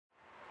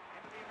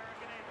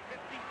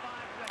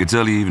It's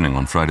early evening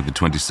on Friday the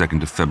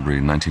 22nd of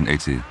February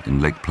 1980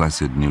 in Lake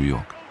Placid, New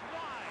York.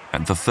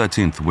 At the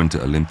 13th Winter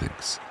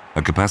Olympics,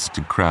 a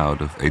capacity crowd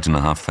of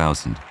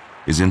 8,500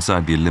 is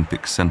inside the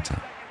Olympic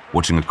Center,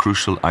 watching a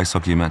crucial ice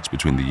hockey match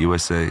between the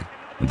USA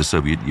and the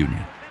Soviet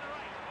Union.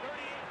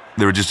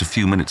 There are just a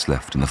few minutes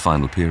left in the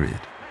final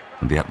period,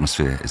 and the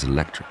atmosphere is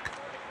electric.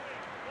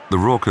 The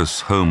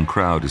raucous home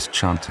crowd is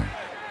chanting,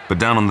 but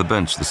down on the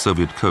bench, the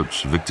Soviet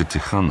coach, Viktor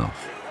Tikhanov,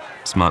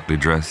 smartly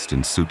dressed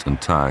in suit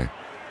and tie,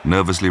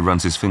 nervously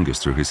runs his fingers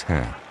through his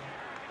hair.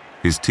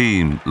 His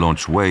team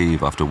launch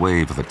wave after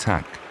wave of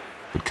attack,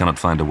 but cannot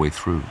find a way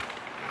through.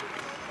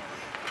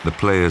 The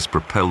players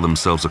propel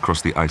themselves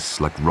across the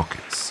ice like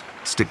rockets,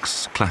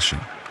 sticks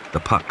clashing, the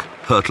puck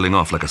hurtling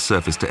off like a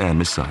surface-to-air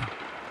missile.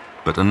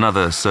 But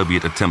another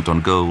Soviet attempt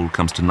on goal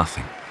comes to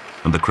nothing,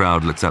 and the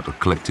crowd lets out a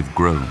collective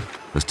groan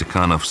as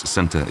Tikhanov's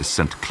center is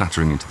sent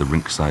clattering into the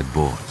rinkside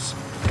boards.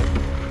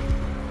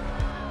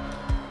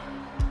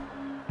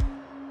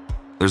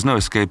 There's no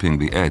escaping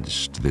the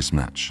edge to this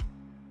match.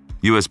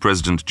 US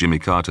President Jimmy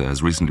Carter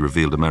has recently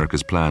revealed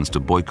America's plans to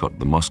boycott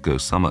the Moscow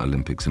Summer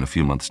Olympics in a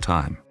few months'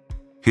 time.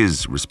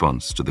 His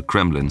response to the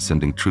Kremlin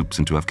sending troops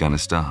into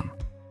Afghanistan.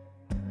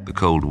 The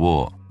Cold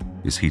War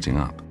is heating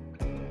up.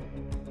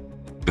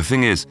 The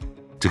thing is,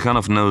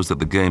 Tikhanov knows that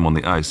the game on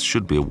the ice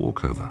should be a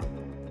walkover.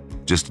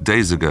 Just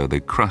days ago, they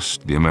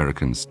crushed the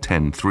Americans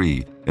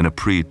 10-3 in a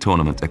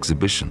pre-tournament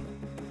exhibition.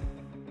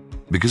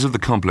 Because of the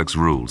complex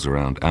rules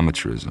around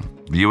amateurism,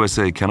 the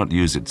USA cannot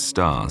use its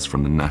stars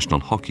from the National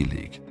Hockey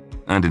League,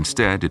 and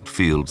instead it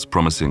fields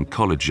promising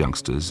college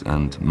youngsters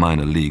and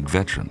minor league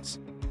veterans.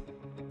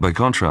 By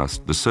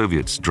contrast, the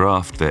Soviets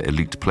draft their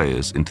elite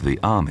players into the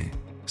army,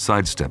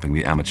 sidestepping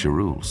the amateur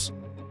rules.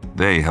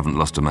 They haven't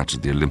lost a match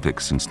at the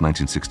Olympics since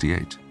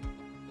 1968.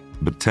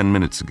 But 10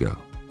 minutes ago,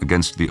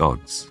 against the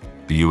odds,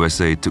 the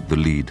USA took the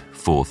lead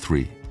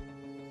 4-3.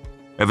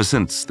 Ever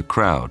since, the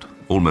crowd,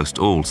 almost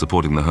all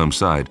supporting the home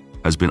side,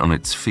 has been on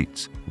its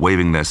feet,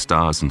 waving their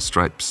stars and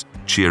stripes,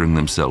 cheering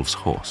themselves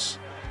hoarse.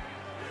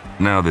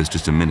 Now there's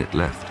just a minute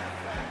left.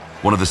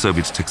 One of the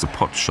Soviets takes a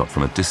pot shot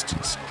from a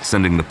distance,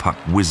 sending the puck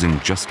whizzing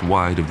just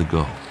wide of the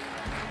goal.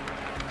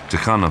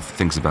 Tikhanov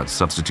thinks about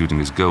substituting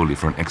his goalie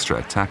for an extra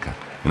attacker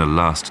in a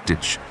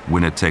last-ditch,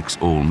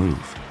 winner-takes-all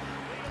move.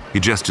 He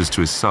gestures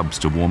to his subs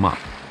to warm up,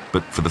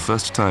 but for the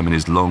first time in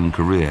his long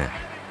career,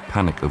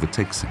 panic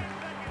overtakes him.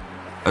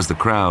 As the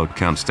crowd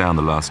counts down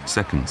the last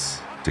seconds,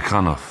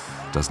 Tikhanov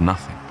does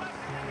nothing.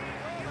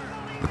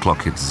 The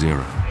clock hits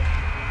 0.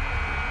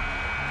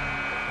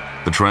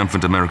 The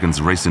triumphant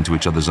Americans race into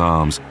each other's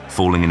arms,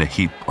 falling in a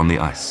heap on the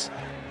ice.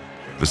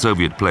 The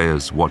Soviet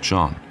players watch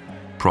on,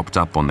 propped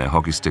up on their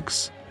hockey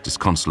sticks,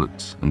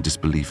 disconsolate and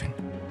disbelieving.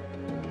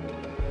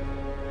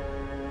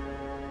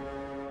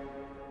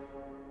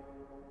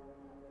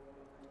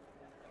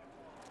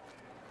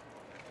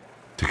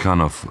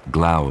 Tikhanov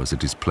glowers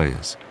at his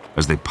players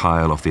as they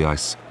pile off the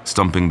ice,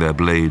 stomping their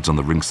blades on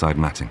the rinkside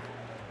matting.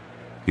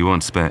 He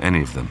won't spare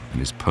any of them in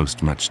his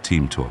post-match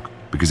team talk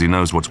because he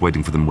knows what's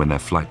waiting for them when their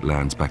flight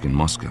lands back in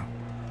Moscow.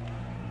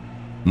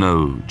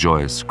 No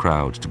joyous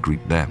crowd to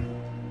greet them.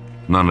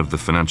 None of the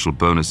financial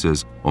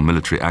bonuses or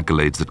military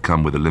accolades that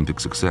come with Olympic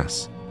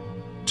success.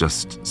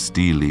 Just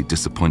steely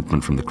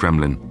disappointment from the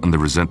Kremlin and the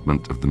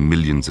resentment of the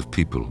millions of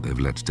people they've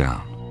let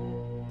down.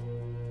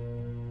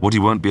 What he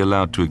won't be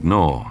allowed to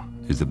ignore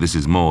is that this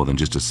is more than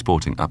just a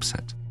sporting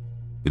upset.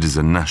 It is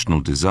a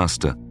national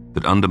disaster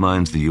that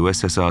undermines the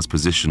USSR's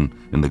position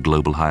in the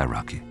global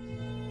hierarchy.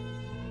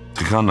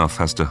 Tikhanov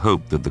has to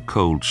hope that the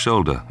cold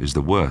shoulder is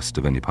the worst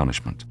of any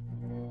punishment.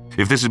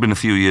 If this had been a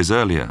few years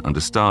earlier, under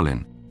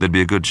Stalin, there'd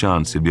be a good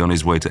chance he'd be on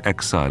his way to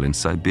exile in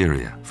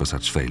Siberia for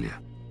such failure.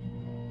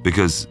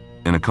 Because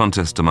in a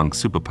contest among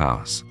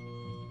superpowers,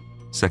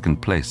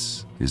 second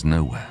place is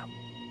nowhere.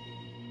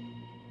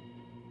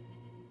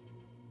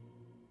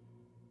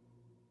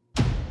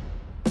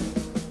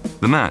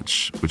 The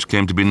match, which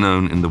came to be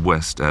known in the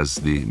West as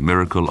the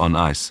Miracle on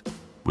Ice,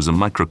 was a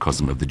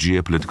microcosm of the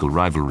geopolitical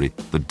rivalry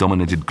that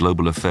dominated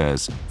global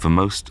affairs for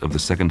most of the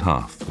second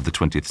half of the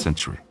 20th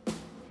century.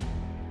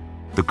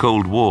 The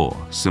Cold War,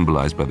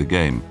 symbolized by the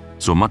game,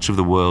 saw much of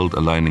the world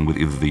aligning with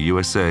either the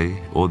USA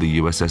or the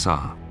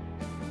USSR.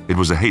 It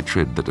was a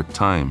hatred that at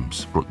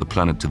times brought the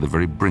planet to the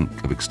very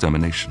brink of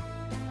extermination.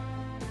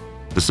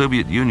 The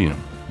Soviet Union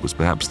was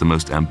perhaps the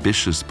most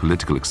ambitious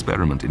political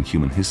experiment in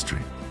human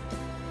history.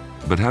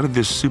 But how did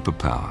this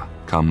superpower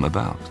come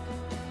about?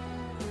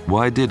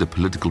 Why did a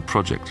political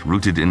project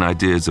rooted in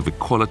ideas of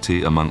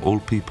equality among all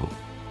people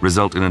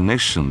result in a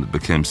nation that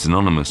became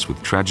synonymous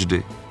with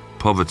tragedy,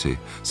 poverty,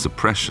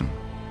 suppression,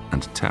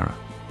 and terror?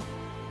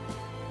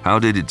 How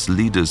did its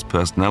leaders'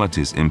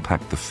 personalities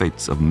impact the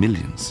fates of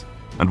millions?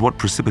 And what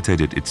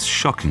precipitated its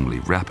shockingly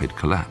rapid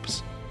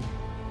collapse?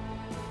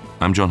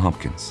 I'm John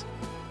Hopkins,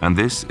 and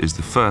this is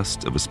the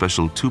first of a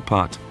special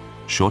two-part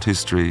short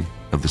history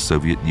of the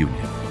Soviet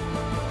Union.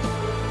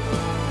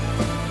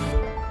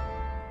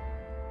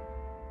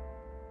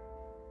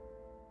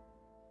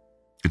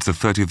 It's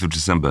the 30th of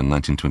December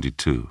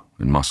 1922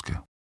 in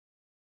Moscow.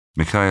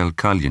 Mikhail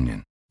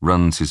Kalinin,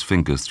 runs his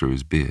fingers through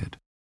his beard.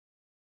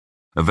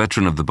 A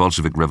veteran of the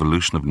Bolshevik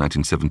Revolution of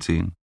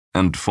 1917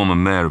 and former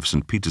mayor of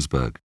St.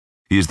 Petersburg,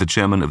 he is the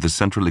chairman of the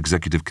Central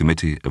Executive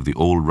Committee of the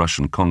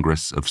All-Russian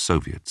Congress of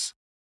Soviets.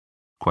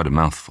 Quite a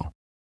mouthful.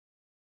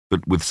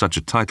 But with such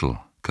a title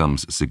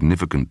comes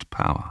significant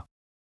power.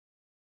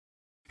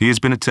 He has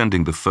been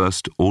attending the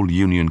first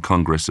All-Union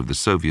Congress of the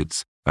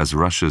Soviets as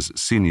Russia's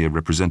senior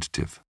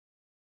representative.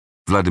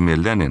 Vladimir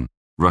Lenin,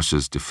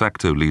 Russia's de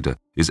facto leader,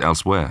 is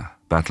elsewhere,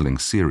 battling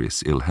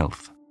serious ill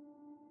health.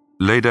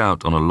 Laid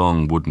out on a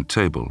long wooden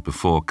table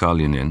before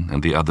Kalinin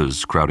and the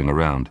others crowding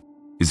around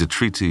is a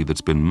treaty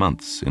that's been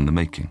months in the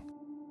making.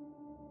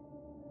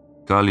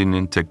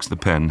 Kalinin takes the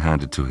pen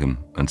handed to him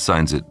and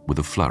signs it with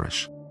a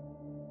flourish.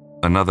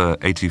 Another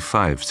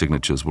 85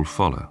 signatures will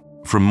follow,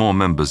 from more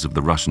members of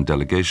the Russian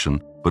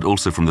delegation, but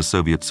also from the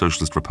Soviet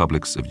Socialist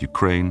Republics of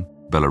Ukraine,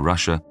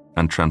 Belarusia,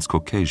 and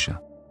Transcaucasia,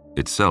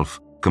 itself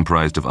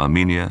comprised of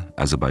Armenia,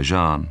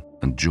 Azerbaijan,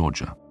 and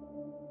Georgia.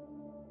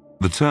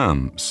 The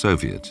term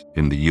Soviet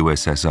in the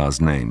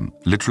USSR's name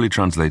literally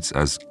translates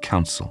as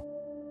council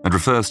and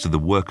refers to the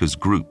workers'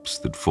 groups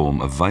that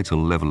form a vital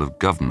level of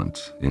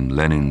government in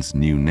Lenin's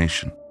new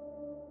nation.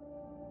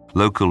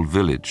 Local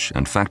village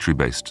and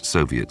factory-based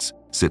Soviets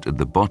sit at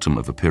the bottom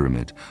of a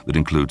pyramid that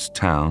includes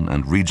town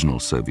and regional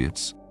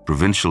Soviets,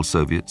 provincial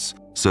Soviets,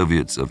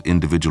 Soviets of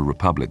individual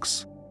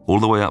republics, all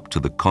the way up to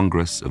the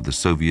Congress of the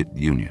Soviet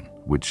Union,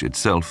 which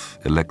itself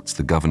elects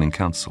the governing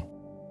council.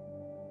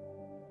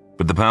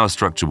 But the power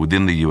structure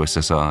within the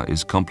USSR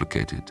is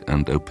complicated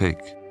and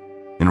opaque.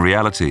 In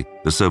reality,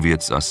 the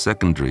Soviets are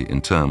secondary in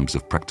terms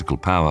of practical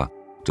power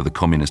to the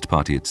Communist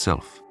Party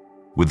itself,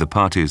 with the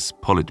party's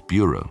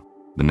Politburo,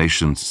 the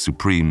nation's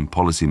supreme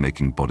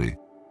policy-making body,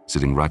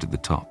 sitting right at the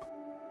top.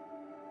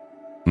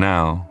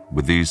 Now,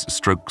 with these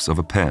strokes of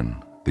a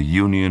pen, the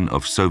Union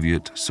of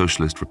Soviet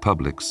Socialist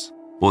Republics,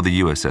 or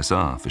the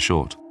USSR for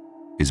short,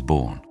 is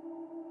born.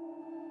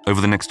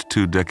 Over the next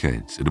 2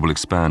 decades, it will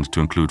expand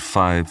to include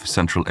 5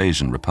 Central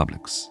Asian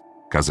republics: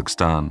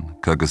 Kazakhstan,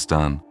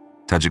 Kyrgyzstan,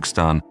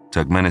 Tajikistan,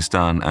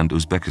 Turkmenistan, and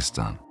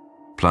Uzbekistan,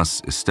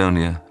 plus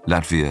Estonia,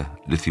 Latvia,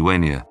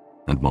 Lithuania,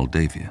 and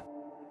Moldavia.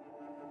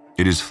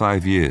 It is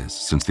 5 years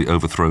since the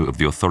overthrow of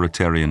the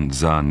authoritarian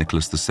Tsar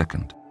Nicholas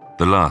II,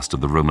 the last of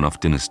the Romanov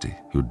dynasty,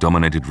 who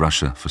dominated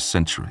Russia for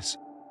centuries.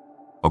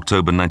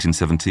 October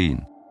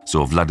 1917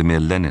 saw Vladimir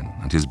Lenin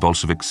and his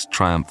Bolsheviks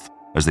triumph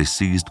as they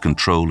seized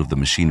control of the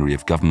machinery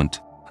of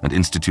government and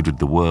instituted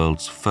the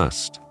world's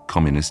first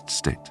communist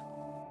state.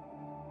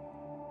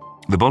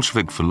 The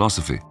Bolshevik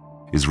philosophy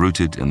is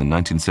rooted in the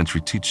 19th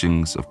century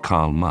teachings of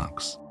Karl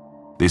Marx.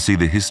 They see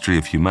the history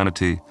of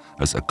humanity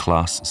as a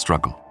class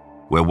struggle,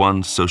 where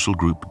one social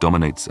group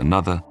dominates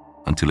another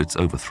until its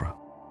overthrow.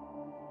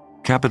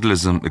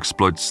 Capitalism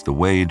exploits the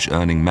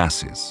wage-earning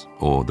masses,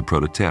 or the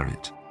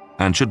proletariat,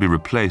 and should be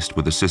replaced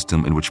with a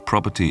system in which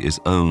property is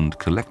owned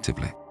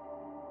collectively.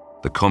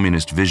 The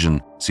communist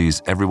vision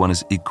sees everyone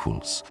as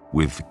equals,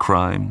 with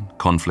crime,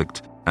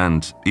 conflict,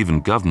 and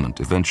even government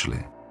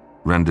eventually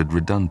rendered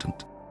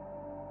redundant.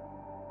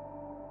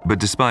 But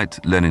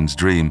despite Lenin's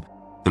dream,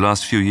 the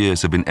last few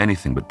years have been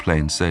anything but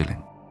plain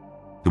sailing.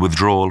 The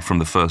withdrawal from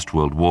the First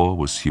World War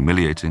was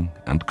humiliating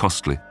and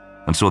costly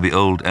and saw the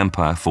old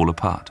empire fall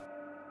apart.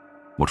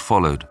 What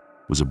followed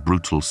was a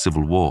brutal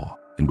civil war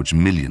in which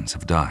millions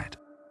have died.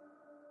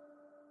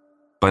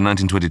 By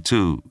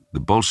 1922, the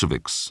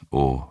Bolsheviks,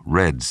 or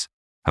Reds,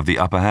 have the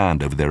upper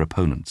hand over their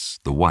opponents,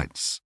 the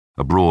Whites,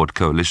 a broad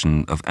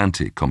coalition of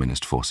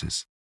anti-communist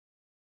forces.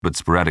 But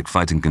sporadic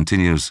fighting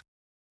continues,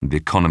 and the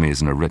economy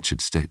is in a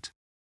wretched state.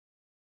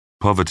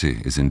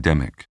 Poverty is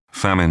endemic,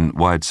 famine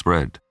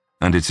widespread,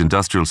 and its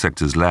industrial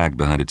sectors lag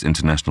behind its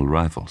international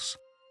rivals.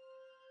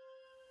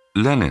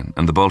 Lenin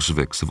and the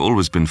Bolsheviks have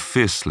always been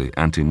fiercely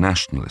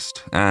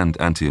anti-nationalist and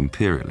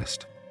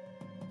anti-imperialist.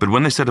 But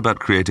when they set about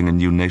creating a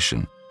new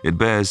nation, it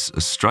bears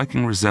a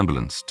striking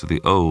resemblance to the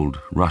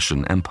old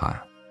Russian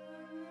Empire.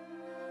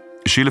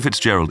 Sheila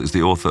Fitzgerald is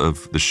the author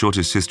of The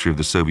Shortest History of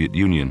the Soviet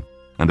Union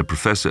and a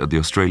professor at the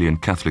Australian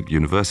Catholic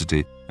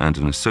University and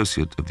an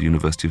associate of the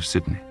University of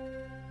Sydney.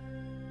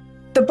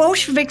 The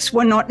Bolsheviks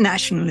were not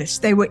nationalists,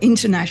 they were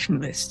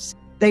internationalists.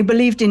 They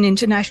believed in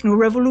international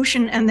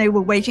revolution and they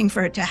were waiting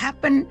for it to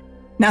happen.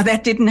 Now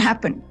that didn't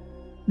happen.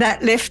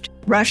 That left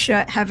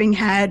Russia having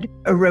had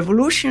a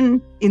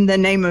revolution in the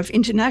name of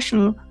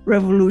international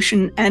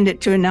revolution, and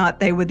it turned out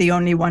they were the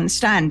only ones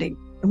standing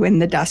when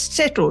the dust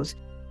settles.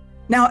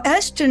 Now,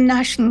 as to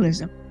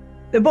nationalism,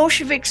 the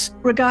Bolsheviks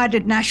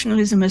regarded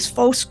nationalism as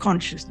false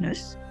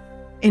consciousness.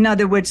 In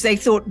other words, they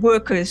thought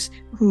workers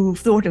who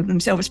thought of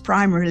themselves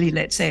primarily,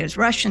 let's say, as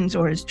Russians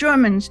or as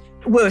Germans,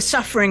 were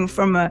suffering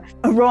from a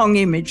wrong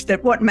image,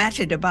 that what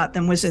mattered about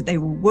them was that they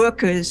were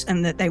workers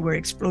and that they were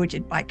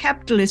exploited by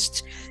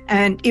capitalists.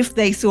 And if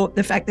they thought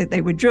the fact that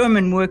they were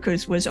German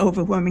workers was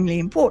overwhelmingly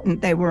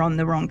important, they were on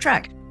the wrong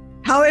track.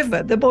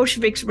 However, the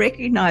Bolsheviks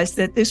recognized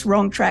that this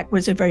wrong track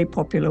was a very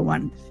popular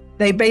one.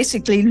 They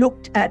basically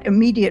looked at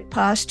immediate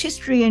past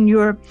history in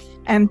Europe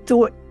and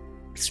thought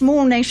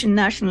small nation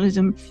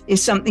nationalism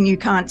is something you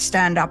can't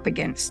stand up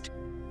against,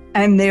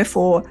 and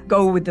therefore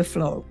go with the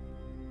flow.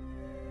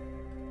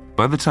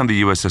 By the time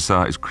the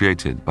USSR is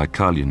created by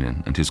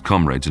Kalunin and his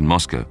comrades in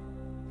Moscow,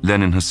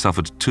 Lenin has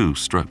suffered 2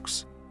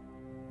 strokes.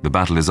 The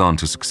battle is on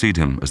to succeed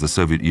him as the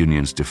Soviet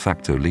Union's de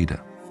facto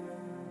leader.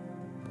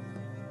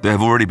 There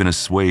have already been a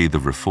swathe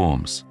of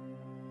reforms.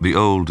 The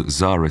old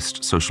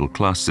Tsarist social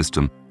class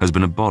system has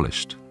been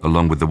abolished,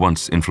 along with the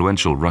once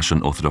influential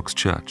Russian Orthodox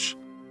Church.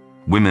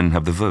 Women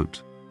have the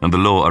vote, and the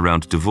law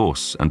around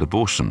divorce and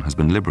abortion has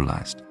been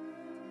liberalized.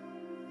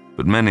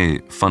 But many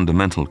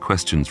fundamental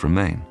questions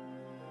remain.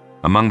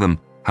 Among them,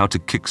 how to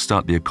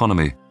kickstart the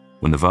economy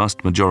when the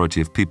vast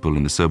majority of people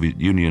in the Soviet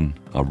Union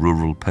are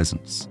rural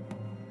peasants.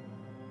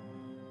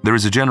 There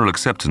is a general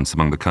acceptance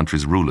among the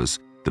country's rulers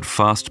that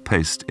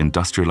fast-paced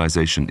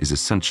industrialization is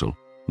essential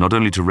not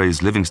only to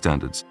raise living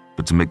standards,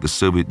 but to make the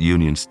Soviet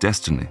Union's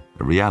destiny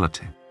a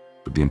reality.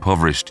 But the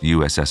impoverished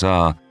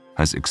USSR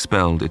has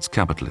expelled its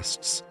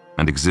capitalists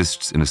and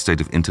exists in a state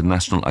of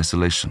international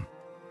isolation.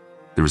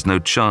 There is no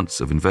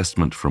chance of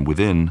investment from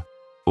within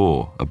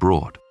or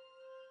abroad.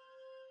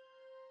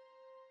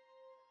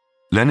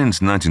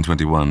 Lenin's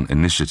 1921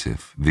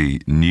 initiative,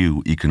 the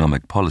New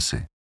Economic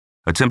Policy,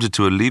 attempted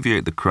to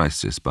alleviate the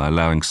crisis by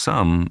allowing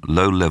some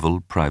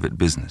low-level private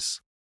business.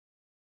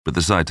 But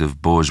the sight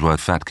of bourgeois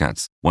fat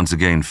cats once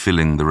again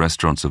filling the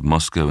restaurants of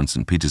Moscow and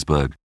St.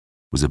 Petersburg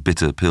was a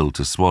bitter pill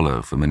to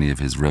swallow for many of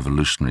his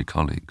revolutionary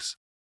colleagues.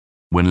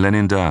 When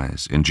Lenin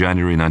dies in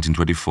January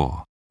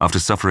 1924, after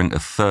suffering a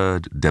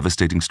 3rd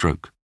devastating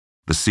stroke,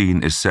 the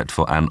scene is set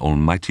for an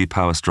almighty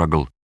power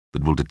struggle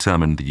that will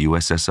determine the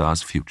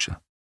USSR's future.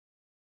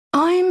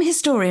 I'm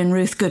historian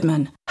Ruth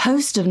Goodman,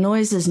 host of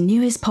Noiser's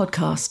newest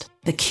podcast,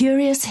 The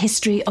Curious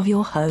History of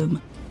Your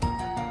Home.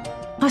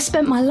 I've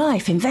spent my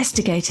life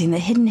investigating the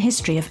hidden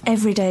history of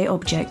everyday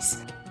objects.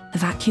 The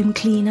vacuum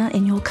cleaner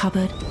in your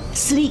cupboard,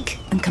 sleek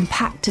and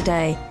compact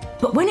today,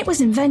 but when it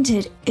was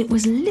invented, it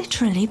was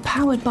literally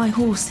powered by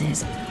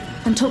horses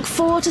and took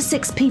 4 to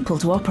 6 people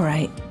to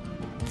operate.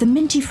 The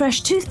minty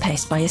fresh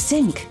toothpaste by a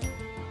sink.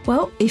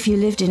 Well, if you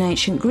lived in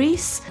ancient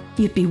Greece,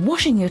 you'd be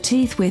washing your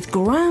teeth with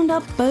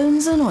ground-up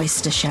bones and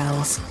oyster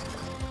shells.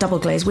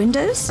 Double-glazed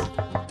windows?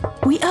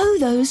 We owe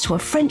those to a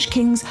French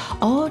king's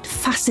odd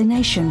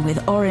fascination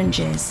with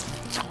oranges.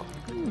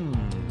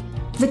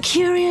 The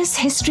Curious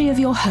History of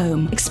Your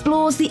Home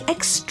explores the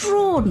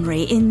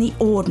extraordinary in the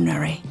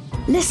ordinary.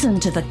 Listen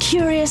to The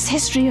Curious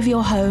History of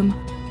Your Home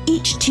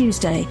each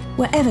Tuesday,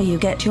 wherever you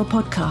get your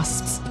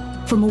podcasts.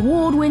 From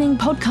award-winning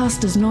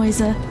podcasters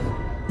Noiser,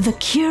 The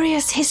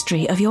Curious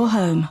History of Your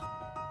Home.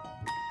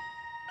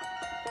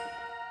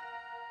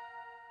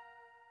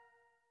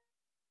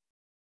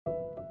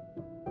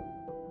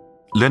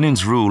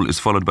 Lenin's rule is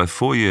followed by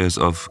 4 years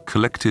of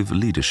collective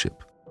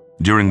leadership,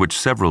 during which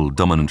several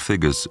dominant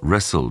figures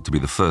wrestled to be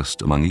the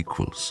first among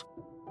equals.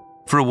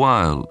 For a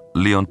while,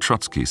 Leon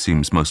Trotsky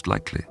seems most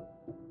likely.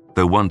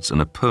 Though once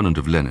an opponent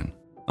of Lenin,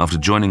 after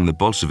joining the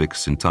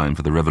Bolsheviks in time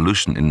for the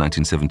revolution in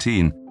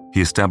 1917,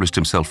 he established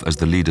himself as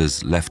the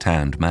leader's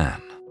left-hand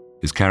man.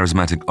 His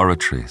charismatic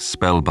oratory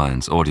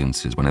spellbinds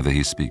audiences whenever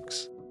he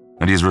speaks,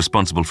 and he is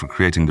responsible for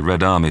creating the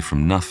Red Army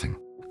from nothing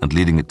and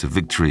leading it to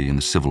victory in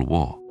the Civil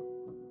War.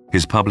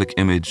 His public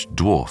image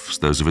dwarfs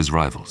those of his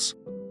rivals.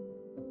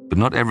 But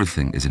not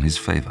everything is in his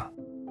favor.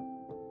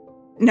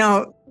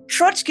 Now,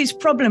 Trotsky's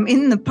problem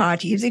in the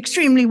party is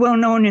extremely well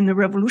known in the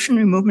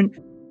revolutionary movement,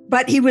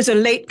 but he was a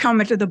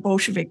latecomer to the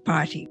Bolshevik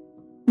Party.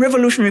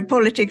 Revolutionary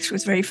politics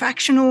was very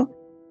factional.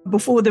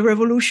 Before the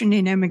revolution,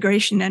 in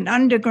emigration and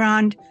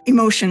underground,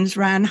 emotions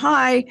ran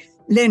high.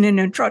 Lenin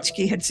and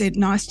Trotsky had said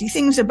nasty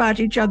things about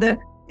each other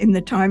in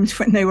the times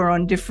when they were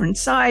on different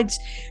sides.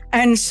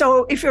 And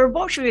so if you're a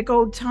Bolshevik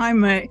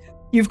old-timer,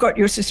 you've got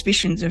your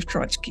suspicions of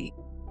Trotsky.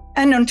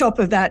 And on top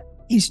of that,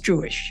 he's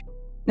Jewish.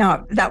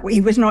 Now, that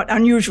he was not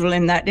unusual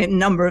in that a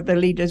number of the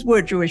leaders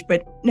were Jewish,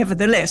 but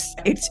nevertheless,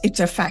 it's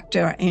a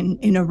factor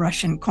in a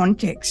Russian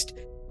context.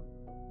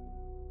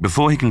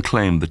 Before he can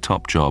claim the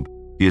top job,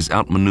 he is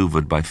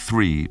outmaneuvered by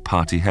 3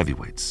 party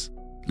heavyweights: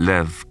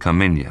 Lev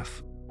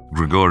Kamenev,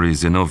 Grigory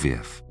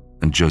Zinoviev,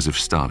 and Joseph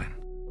Stalin.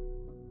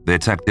 They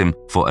attacked him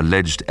for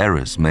alleged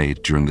errors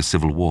made during the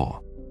Civil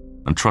War,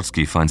 and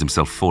Trotsky finds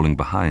himself falling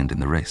behind in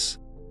the race.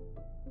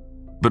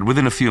 But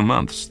within a few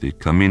months, the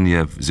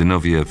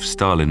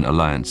Kamenev-Zinoviev-Stalin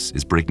alliance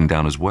is breaking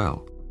down as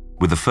well,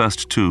 with the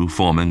first 2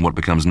 forming what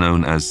becomes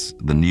known as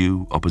the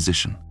New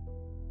Opposition.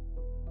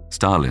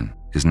 Stalin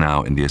is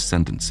now in the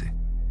ascendancy.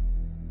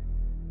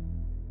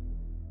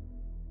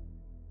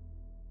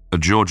 A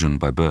Georgian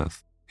by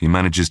birth, he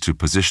manages to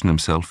position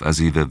himself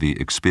as either the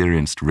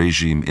experienced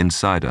regime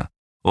insider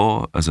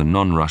or as a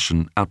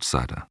non-Russian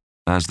outsider,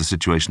 as the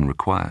situation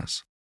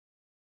requires.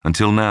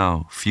 Until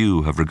now,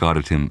 few have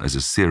regarded him as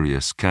a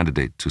serious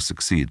candidate to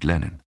succeed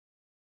Lenin.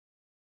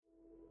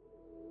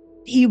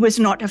 He was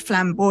not a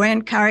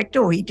flamboyant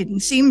character, or he didn't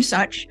seem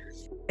such.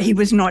 He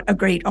was not a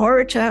great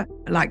orator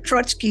like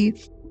Trotsky.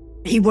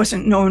 He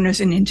wasn't known as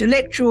an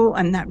intellectual,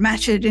 and that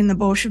mattered in the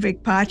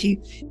Bolshevik Party.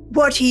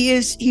 What he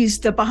is, he's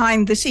the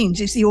behind the scenes,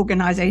 he's the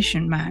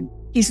organization man.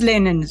 He's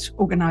Lenin's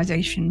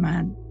organization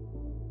man.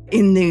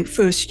 In the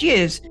first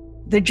years,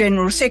 the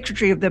general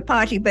secretary of the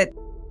party, but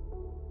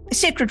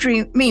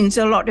secretary means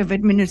a lot of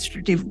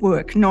administrative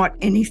work, not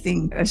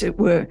anything, as it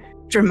were,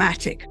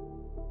 dramatic.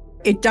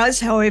 It does,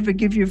 however,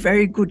 give you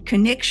very good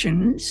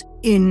connections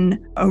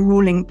in a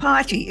ruling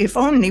party, if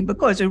only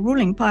because a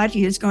ruling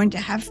party is going to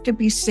have to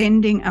be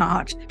sending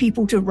out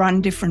people to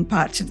run different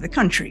parts of the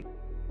country.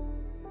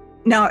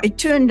 Now, it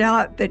turned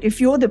out that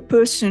if you're the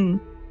person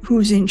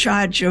who's in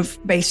charge of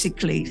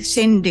basically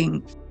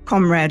sending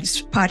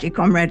party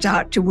comrades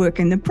out to work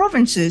in the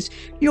provinces,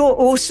 you're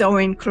also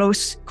in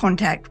close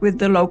contact with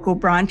the local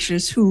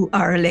branches who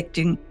are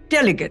electing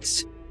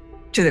delegates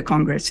to the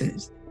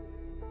congresses.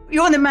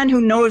 You're the man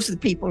who knows the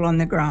people on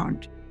the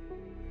ground.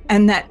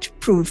 And that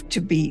proved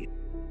to be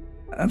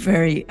a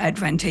very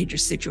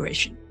advantageous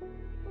situation.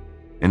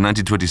 In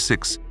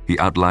 1926, he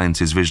outlines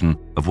his vision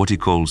of what he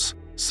calls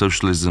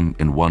socialism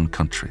in one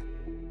country.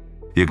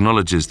 He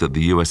acknowledges that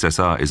the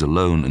USSR is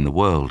alone in the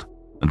world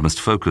and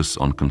must focus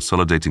on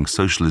consolidating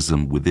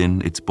socialism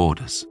within its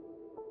borders.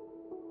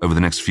 Over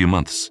the next few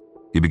months,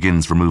 he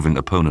begins removing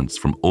opponents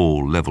from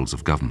all levels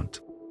of government.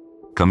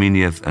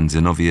 Kamenev and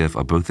Zinoviev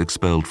are both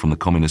expelled from the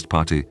Communist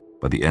Party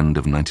by the end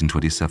of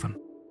 1927.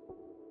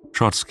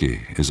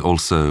 Trotsky is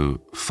also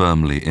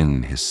firmly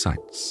in his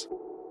sights.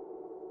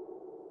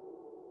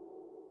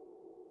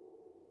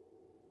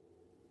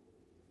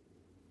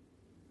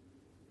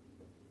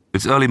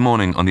 It's early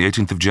morning on the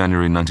 18th of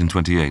January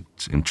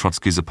 1928 in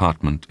Trotsky's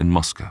apartment in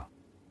Moscow.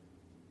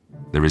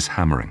 There is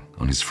hammering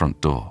on his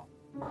front door.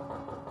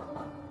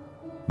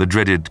 The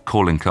dreaded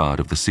calling card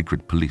of the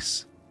secret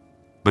police.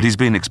 But he's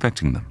been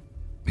expecting them.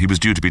 He was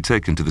due to be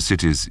taken to the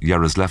city's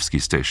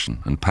Yaroslavsky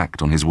station and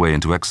packed on his way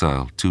into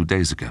exile 2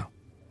 days ago.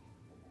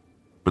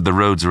 But the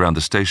roads around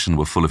the station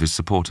were full of his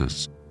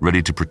supporters,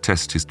 ready to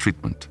protest his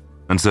treatment,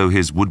 and so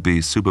his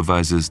would-be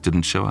supervisors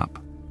didn't show up.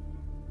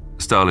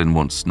 Stalin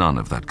wants none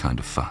of that kind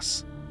of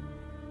fuss.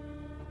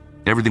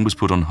 Everything was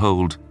put on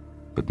hold,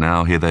 but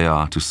now here they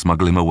are to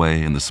smuggle him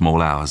away in the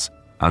small hours,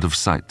 out of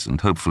sight and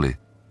hopefully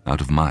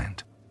out of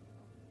mind.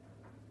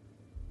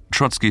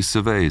 Trotsky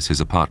surveys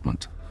his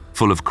apartment,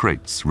 full of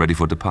crates ready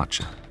for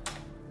departure.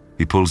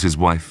 He pulls his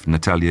wife,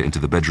 Natalia, into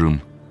the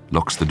bedroom,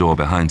 locks the door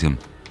behind him,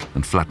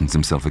 and flattens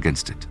himself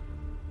against it.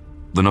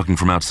 The knocking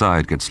from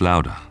outside gets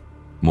louder,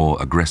 more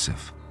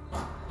aggressive.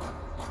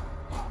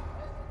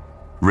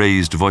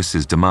 Raised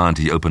voices demand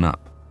he open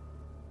up,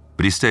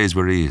 but he stays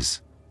where he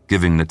is,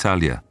 giving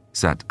Natalia,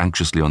 sat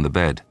anxiously on the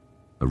bed,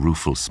 a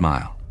rueful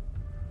smile.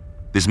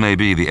 This may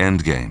be the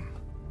end game,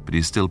 but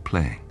he's still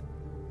playing.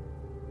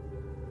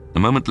 A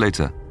moment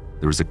later,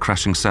 there is a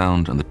crashing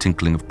sound and the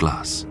tinkling of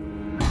glass.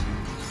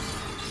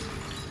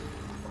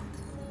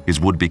 His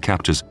would-be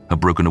captors have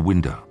broken a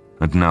window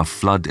and now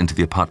flood into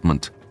the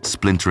apartment,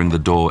 splintering the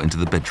door into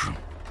the bedroom.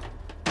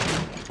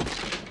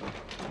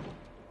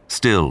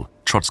 Still,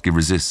 Trotsky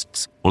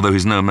resists, although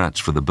he's no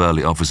match for the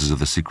burly officers of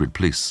the secret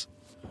police.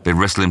 They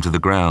wrestle him to the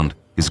ground,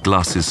 his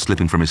glasses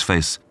slipping from his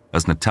face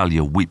as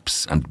Natalia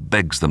weeps and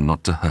begs them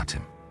not to hurt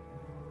him.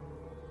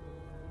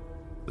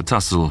 The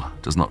tussle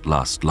does not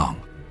last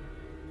long.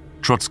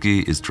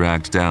 Trotsky is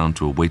dragged down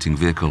to a waiting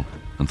vehicle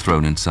and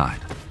thrown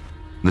inside.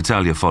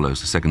 Natalia follows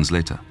seconds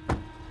later.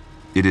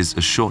 It is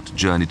a short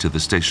journey to the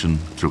station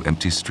through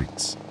empty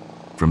streets.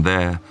 From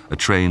there, a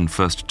train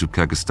first to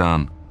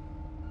Kyrgyzstan,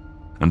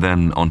 and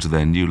then on to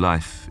their new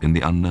life in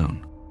the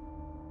unknown.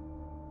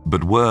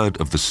 But word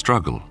of the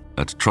struggle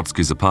at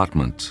Trotsky's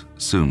apartment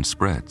soon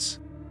spreads.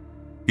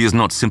 He has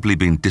not simply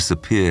been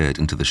disappeared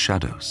into the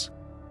shadows.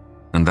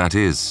 And that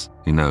is,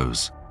 he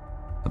knows,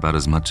 about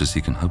as much as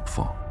he can hope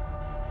for.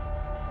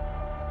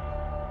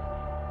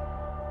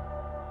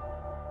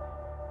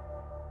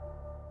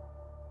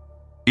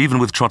 Even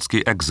with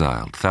Trotsky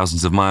exiled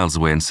thousands of miles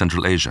away in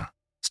Central Asia,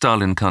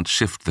 Stalin can't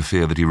shift the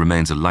fear that he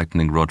remains a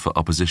lightning rod for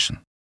opposition.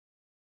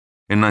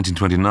 In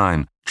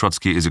 1929,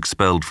 Trotsky is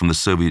expelled from the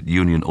Soviet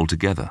Union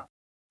altogether,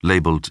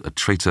 labeled a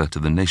traitor to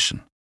the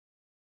nation.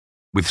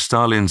 With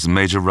Stalin's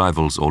major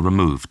rivals all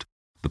removed,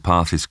 the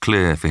path is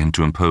clear for him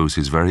to impose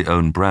his very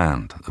own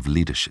brand of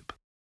leadership.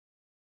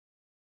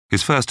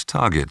 His first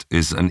target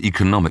is an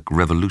economic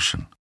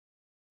revolution.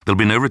 There'll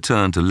be no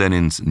return to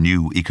Lenin's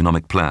new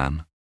economic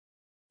plan,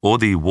 or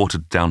the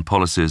watered-down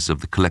policies of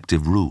the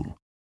collective rule.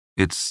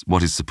 It's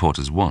what his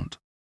supporters want.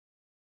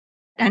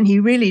 And he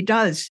really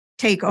does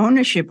take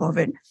ownership of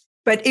it.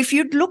 But if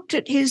you'd looked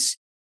at his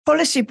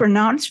policy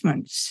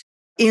pronouncements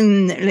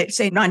in, let's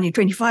say,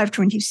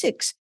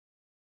 1925-26,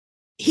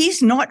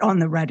 he's not on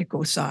the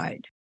radical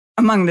side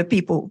among the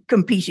people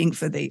competing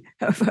for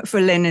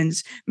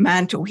Lenin's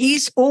mantle.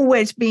 He's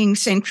always being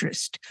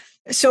centrist.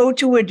 So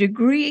to a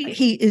degree,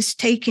 he is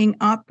taking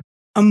up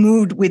a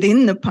mood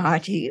within the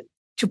party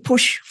to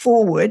push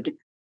forward.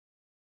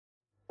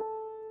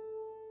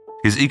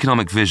 His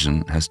economic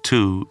vision has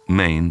two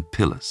main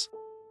pillars.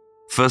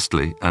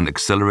 Firstly, an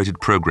accelerated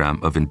program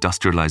of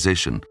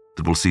industrialization that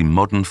that will see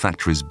modern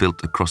factories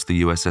built across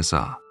the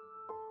USSR.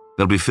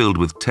 They'll be filled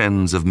with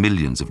tens of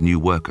millions of new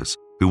workers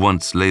who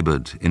once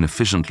labored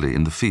inefficiently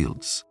in the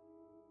fields.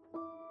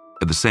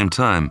 At the same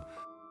time,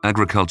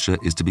 agriculture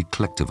is to be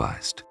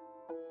collectivized.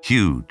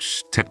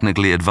 Huge,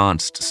 technically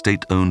advanced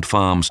state-owned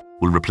farms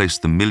will replace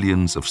the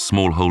millions of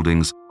small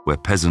holdings where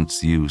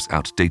peasants use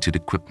outdated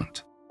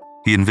equipment.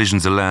 He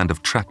envisions a land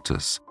of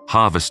tractors,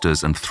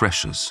 harvesters and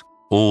threshers,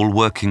 all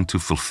working to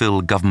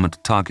fulfill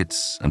government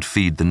targets and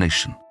feed the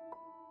nation.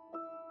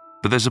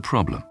 But there's a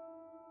problem.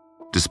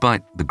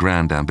 Despite the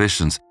grand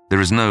ambitions,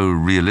 there is no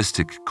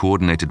realistic,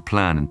 coordinated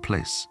plan in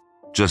place,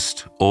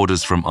 just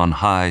orders from on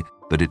high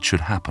that it should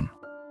happen.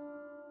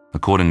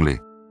 Accordingly,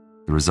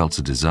 the results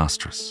are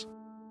disastrous.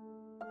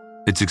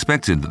 It's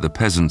expected that the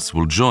peasants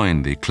will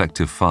join the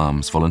collective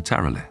farms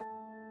voluntarily.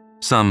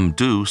 Some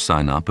do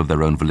sign up of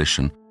their own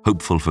volition,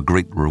 hopeful for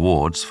great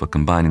rewards for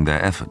combining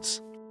their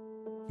efforts.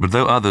 But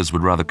though others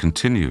would rather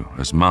continue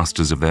as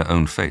masters of their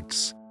own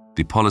fates,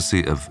 the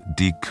policy of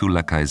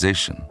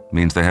dekulakization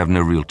means they have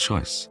no real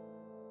choice.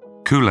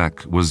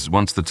 Kulak was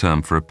once the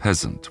term for a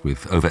peasant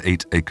with over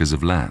 8 acres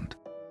of land.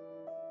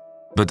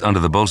 But under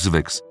the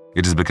Bolsheviks,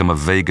 it has become a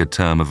vaguer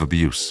term of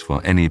abuse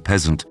for any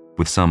peasant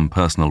with some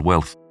personal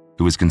wealth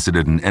who is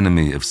considered an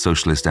enemy of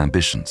socialist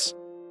ambitions.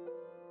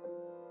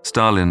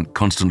 Stalin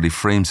constantly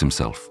frames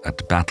himself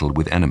at battle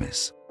with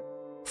enemies.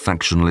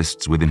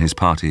 Factionalists within his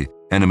party,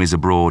 enemies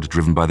abroad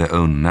driven by their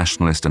own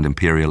nationalist and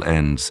imperial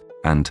ends,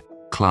 and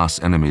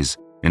class enemies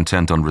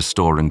intent on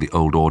restoring the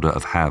old order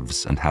of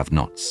haves and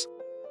have-nots.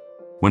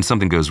 When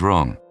something goes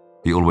wrong,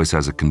 he always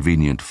has a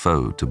convenient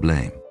foe to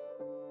blame.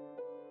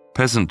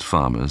 Peasant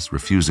farmers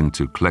refusing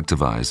to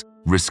collectivize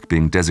risk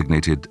being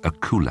designated a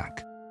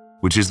kulak,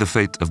 which is the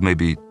fate of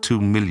maybe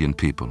 2 million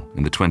people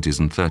in the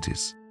 20s and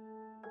 30s.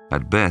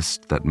 At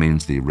best, that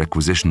means the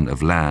requisition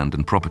of land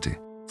and property,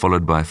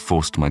 followed by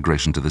forced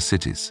migration to the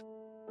cities.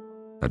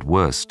 At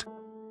worst,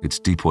 it's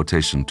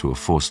deportation to a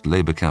forced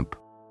labor camp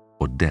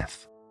or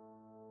death.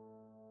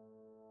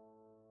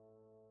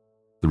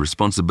 The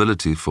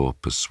responsibility for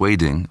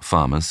persuading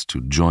farmers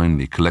to join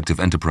the collective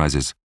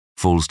enterprises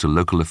falls to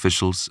local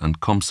officials and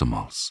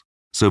komsomols,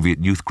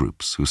 Soviet youth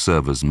groups who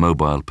serve as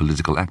mobile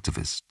political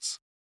activists.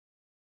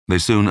 They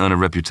soon earn a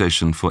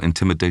reputation for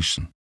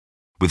intimidation,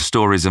 with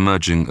stories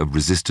emerging of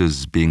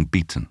resistors being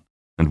beaten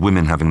and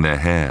women having their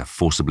hair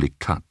forcibly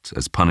cut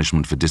as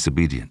punishment for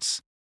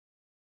disobedience.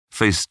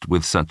 Faced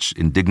with such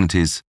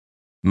indignities,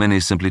 many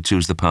simply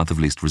choose the path of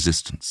least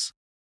resistance.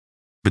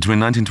 Between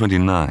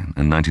 1929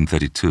 and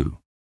 1932,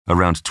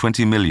 around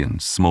 20 million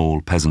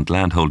small peasant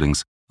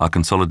landholdings are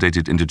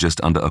consolidated into just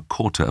under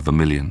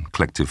 250,000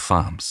 collective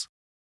farms.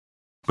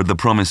 But the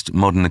promised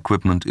modern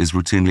equipment is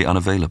routinely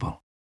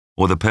unavailable,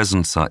 or the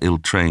peasants are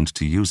ill-trained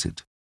to use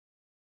it.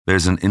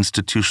 There's an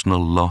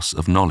institutional loss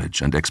of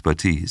knowledge and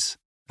expertise,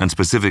 and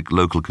specific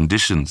local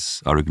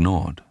conditions are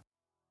ignored.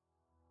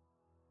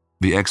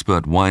 The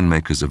expert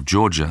winemakers of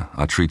Georgia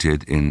are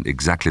treated in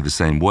exactly the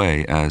same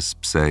way as,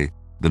 say,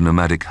 the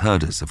nomadic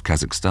herders of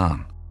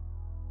Kazakhstan.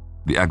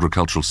 The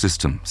agricultural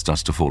system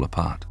starts to fall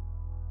apart.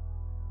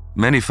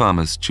 Many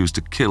farmers choose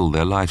to kill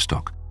their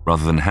livestock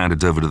rather than hand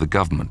it over to the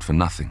government for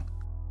nothing.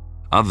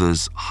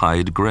 Others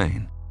hide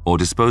grain or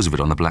dispose of it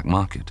on the black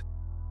market.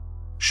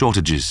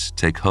 Shortages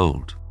take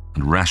hold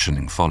and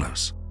rationing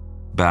follows.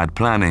 Bad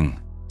planning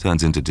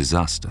turns into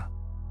disaster.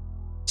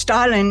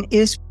 Stalin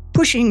is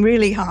pushing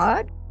really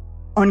hard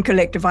on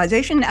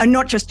collectivization, and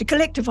not just to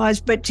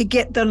collectivize, but to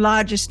get the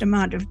largest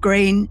amount of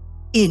grain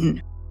in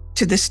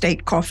to the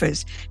state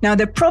coffers. Now,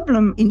 the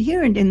problem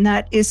inherent in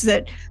that is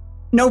that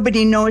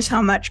nobody knows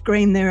how much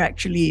grain there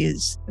actually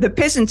is. The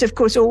peasants, of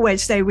course,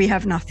 always say we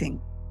have nothing.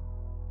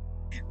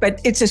 But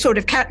it's a sort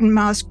of cat and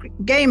mouse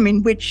game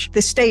in which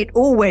the state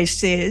always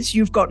says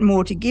you've got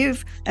more to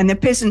give, and the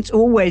peasants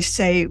always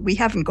say we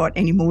haven't got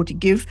any more to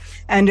give.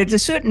 And at a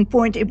certain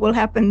point, it will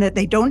happen that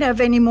they don't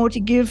have any more to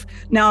give.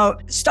 Now,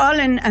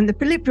 Stalin and the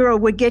Politburo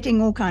were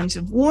getting all kinds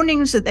of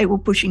warnings that they were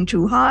pushing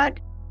too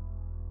hard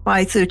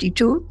by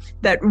 1932,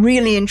 that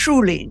really and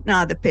truly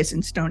now the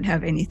peasants don't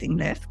have anything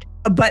left.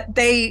 But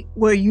they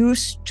were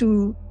used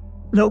to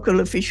local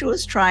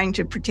officials trying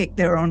to protect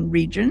their own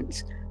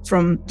regions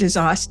from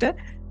disaster.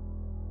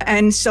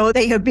 And so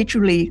they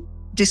habitually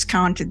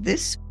discounted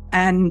this.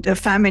 And the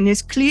famine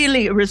is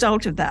clearly a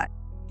result of that.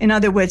 In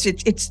other words,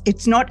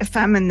 it's not a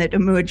famine that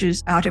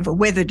emerges out of a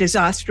weather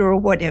disaster or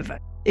whatever.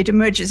 It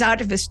emerges out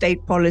of a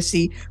state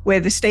policy where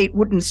the state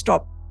wouldn't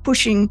stop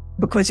pushing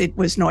because it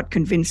was not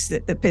convinced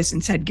that the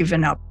peasants had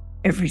given up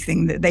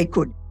everything that they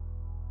could.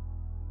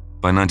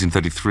 By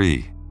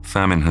 1933,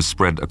 famine has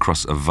spread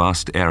across a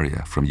vast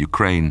area from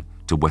Ukraine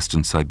to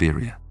Western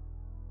Siberia.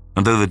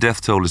 And though the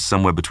death toll is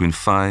somewhere between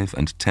 5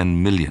 and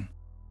 10 million,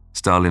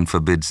 Stalin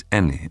forbids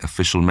any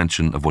official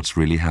mention of what's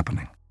really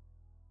happening.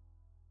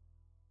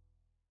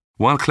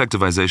 While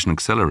collectivization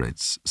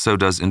accelerates, so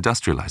does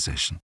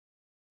industrialization.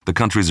 The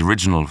country's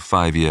original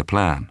 5-year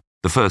plan,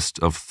 the first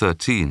of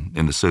 13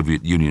 in the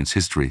Soviet Union's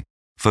history,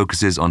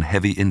 focuses on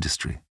heavy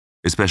industry,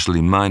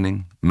 especially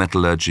mining,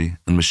 metallurgy,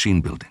 and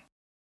machine building.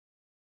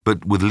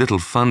 But with little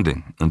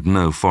funding and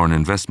no foreign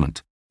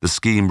investment, the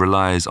scheme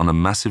relies on a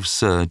massive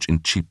surge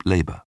in cheap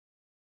labor.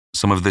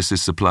 Some of this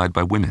is supplied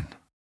by women.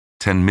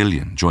 10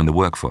 million joined the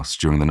workforce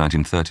during the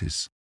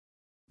 1930s.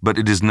 But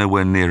it is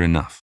nowhere near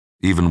enough,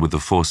 even with the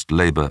forced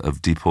labor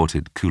of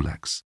deported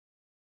kulaks.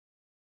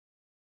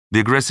 The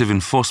aggressive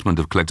enforcement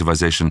of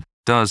collectivization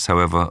does,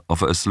 however,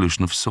 offer a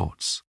solution of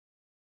sorts.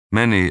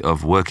 Many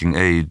of working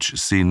age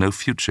see no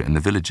future in the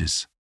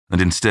villages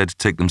and instead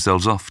take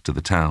themselves off to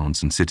the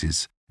towns and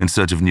cities in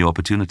search of new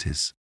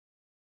opportunities.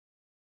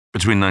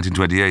 Between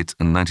 1928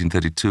 and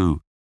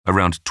 1932,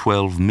 around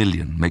 12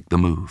 million make the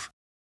move.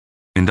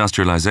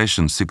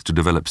 Industrialization seeks to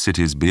develop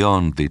cities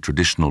beyond the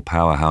traditional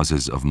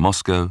powerhouses of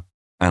Moscow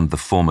and the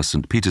former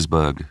St.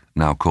 Petersburg,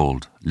 now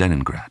called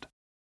Leningrad.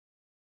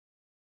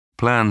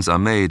 Plans are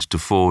made to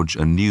forge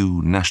a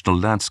new national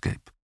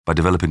landscape by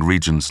developing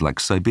regions like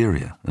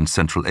Siberia and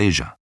Central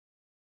Asia.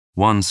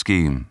 One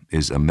scheme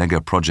is a mega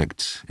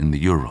project in the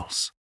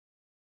Urals.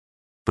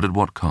 But at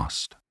what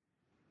cost?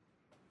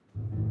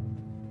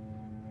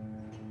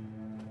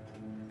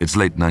 It's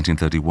late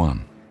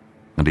 1931,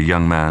 and a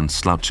young man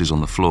slouches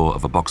on the floor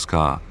of a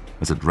boxcar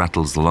as it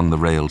rattles along the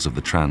rails of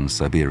the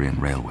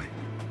Trans-Siberian Railway.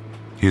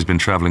 He has been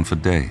traveling for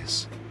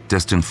days,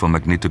 destined for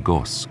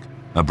Magnitogorsk,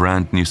 a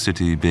brand new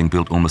city being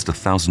built almost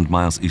 1,000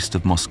 miles east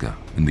of Moscow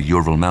in the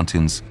Ural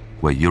Mountains,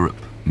 where Europe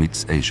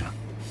meets Asia.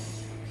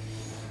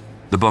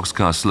 The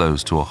boxcar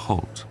slows to a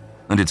halt,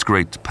 and its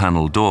great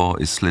panel door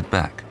is slid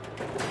back.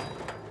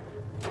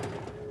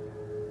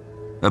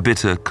 A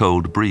bitter,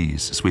 cold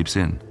breeze sweeps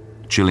in,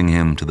 chilling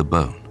him to the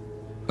bone.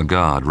 A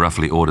guard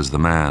roughly orders the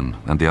man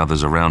and the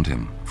others around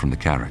him from the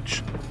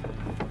carriage.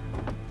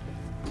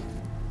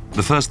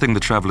 The first thing the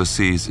traveler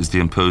sees is the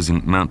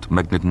imposing Mount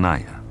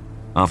Magnitnaya,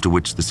 after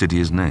which the city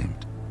is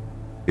named.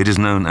 It is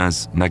known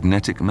as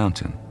Magnetic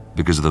Mountain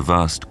because of the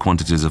vast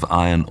quantities of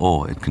iron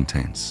ore it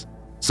contains,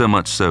 so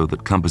much so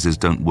that compasses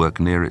don't work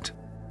near it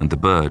and the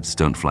birds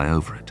don't fly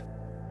over it.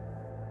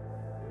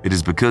 It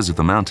is because of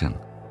the mountain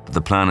that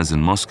the planners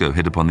in Moscow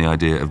hit upon the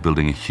idea of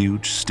building a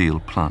huge steel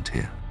plant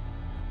here.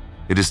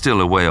 It is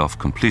still a way off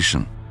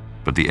completion,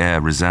 but the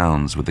air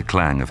resounds with the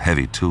clang of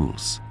heavy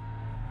tools.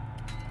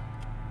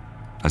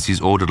 As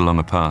he's ordered along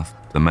a path,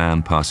 the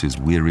man passes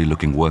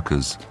weary-looking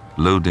workers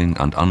loading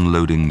and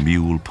unloading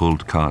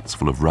mule-pulled carts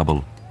full of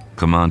rubble,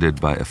 commanded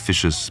by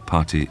officious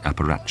party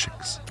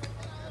apparatchiks.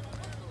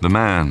 The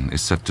man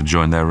is set to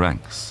join their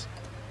ranks.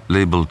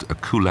 Labeled a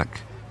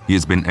kulak, he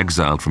has been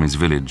exiled from his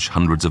village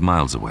hundreds of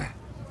miles away.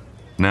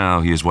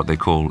 Now he is what they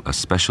call a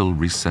special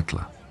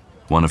resettler,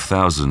 one of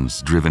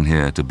thousands driven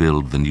here to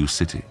build the new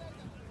city.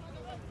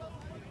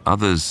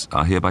 Others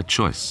are here by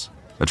choice,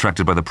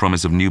 attracted by the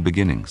promise of new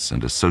beginnings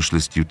and a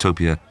socialist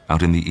utopia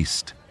out in the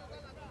east.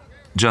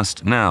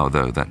 Just now,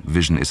 though, that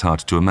vision is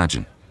hard to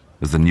imagine,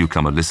 as the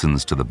newcomer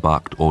listens to the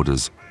barked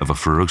orders of a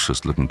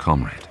ferocious-looking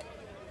comrade.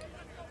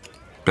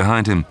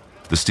 Behind him,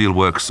 the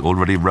steelworks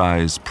already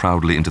rise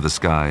proudly into the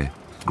sky,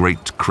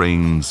 great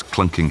cranes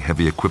clunking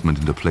heavy equipment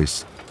into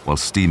place, while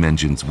steam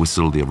engines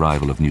whistle the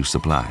arrival of new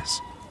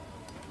supplies.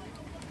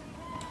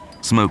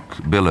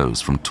 Smoke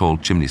billows from tall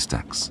chimney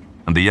stacks,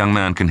 and the young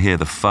man can hear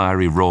the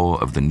fiery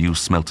roar of the new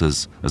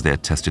smelters as they are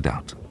tested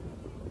out.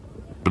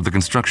 But the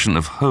construction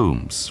of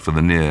homes for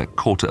the near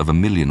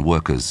 250,000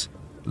 workers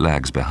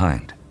lags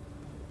behind.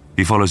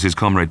 He follows his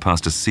comrade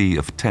past a sea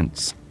of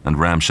tents and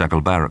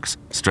ramshackle barracks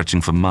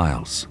stretching for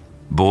miles,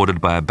 bordered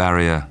by a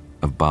barrier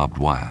of barbed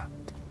wire.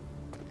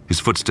 His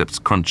footsteps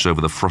crunch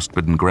over the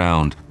frost-bitten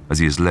ground as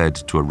he is led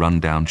to a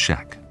run-down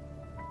shack,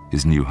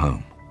 his new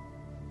home.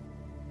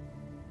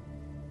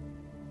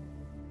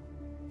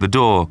 The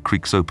door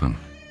creaks open,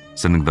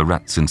 sending the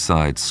rats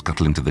inside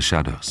scuttling to the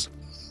shadows.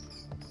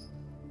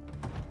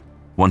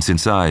 Once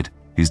inside,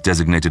 he's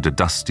designated a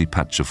dusty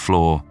patch of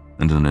floor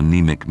and an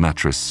anemic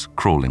mattress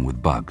crawling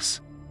with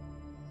bugs.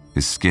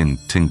 His skin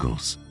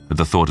tingles at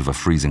the thought of a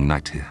freezing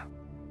night here.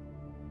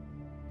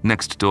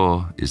 Next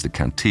door is the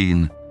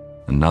canteen,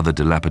 another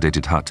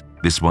dilapidated hut,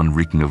 this one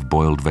reeking of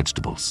boiled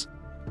vegetables.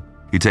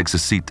 He takes a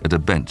seat at a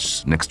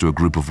bench next to a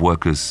group of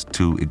workers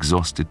too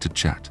exhausted to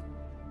chat.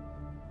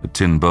 A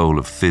tin bowl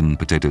of thin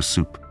potato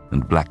soup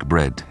and black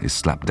bread is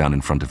slapped down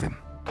in front of him.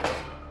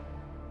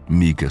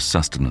 Meager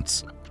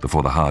sustenance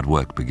before the hard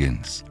work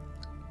begins.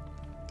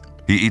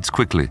 He eats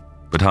quickly,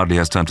 but hardly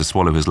has time to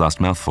swallow his last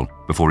mouthful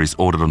before he's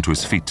ordered onto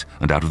his feet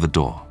and out of the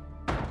door.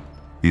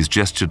 He's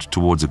gestured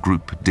towards a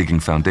group digging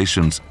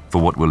foundations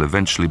for what will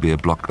eventually be a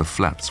block of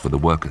flats for the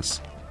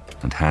workers,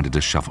 and handed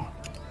a shovel.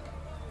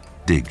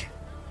 Dig,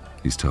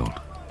 he's told,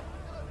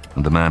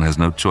 and the man has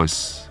no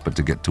choice but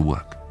to get to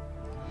work.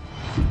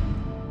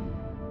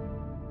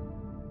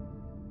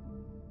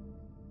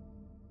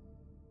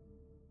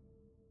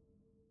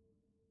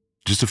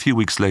 Just a few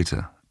weeks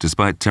later,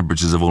 despite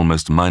temperatures of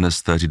almost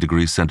minus 30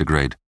 degrees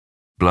centigrade,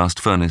 Blast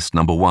Furnace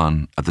No.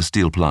 1 at the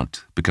steel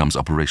plant becomes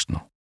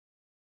operational.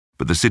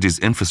 But the city's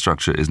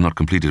infrastructure is not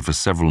completed for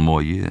several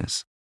more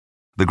years.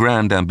 The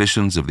grand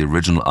ambitions of the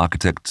original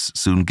architects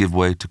soon give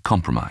way to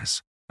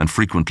compromise and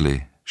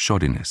frequently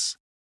shoddiness.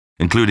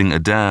 including a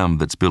dam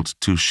that's built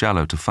too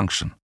shallow to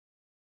function.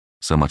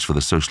 So much for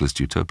the socialist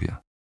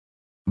utopia.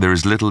 There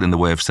is little in the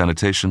way of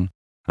sanitation,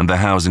 and the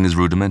housing is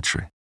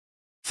rudimentary.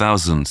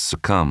 Thousands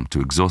succumb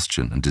to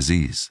exhaustion and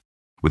disease,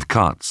 with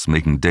carts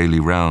making daily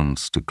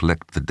rounds to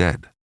collect the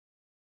dead.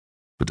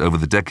 But over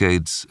the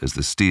decades, as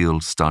the steel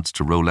starts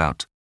to roll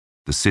out,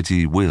 the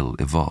city will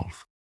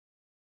evolve.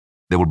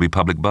 There will be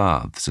public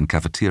baths and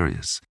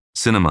cafeterias,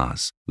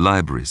 cinemas,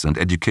 libraries, and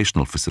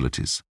educational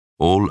facilities,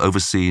 all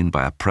overseen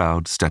by a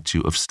proud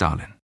statue of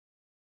Stalin.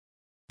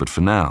 But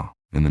for now,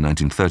 in the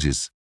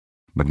 1930s,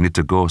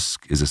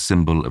 Magnitogorsk is a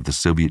symbol of the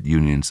Soviet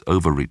Union's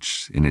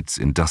overreach in its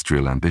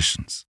industrial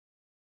ambitions.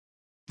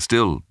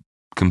 Still,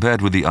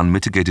 compared with the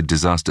unmitigated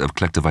disaster of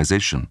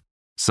collectivization,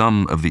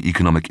 some of the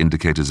economic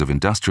indicators of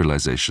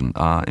industrialization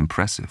are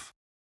impressive.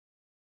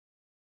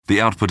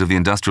 The output of the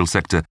industrial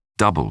sector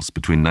doubles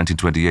between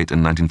 1928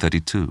 and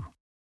 1932,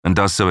 and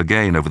does so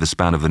again over the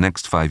span of the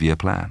next 5-year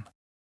plan.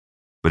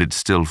 But it's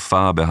still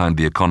far behind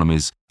the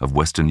economies of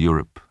Western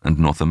Europe and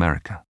North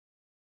America.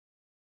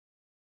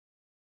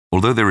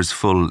 Although there is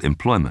full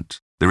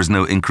employment, there is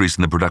no increase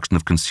in the production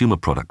of consumer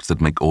products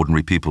that make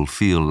ordinary people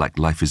feel like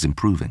life is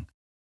improving.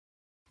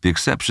 The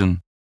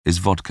exception is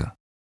vodka,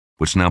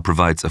 which now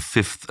provides a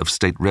fifth of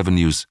state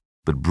revenues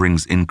but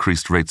brings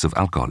increased rates of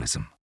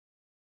alcoholism.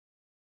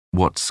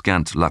 What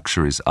scant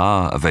luxuries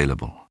are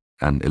available,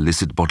 an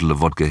illicit bottle of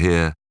vodka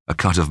here, a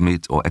cut of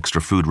meat or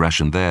extra food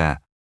ration there,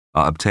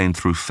 are obtained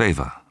through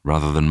favor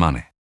rather than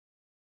money.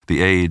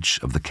 The age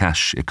of the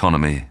cash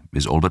economy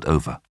is all but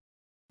over.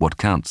 What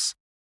counts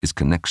is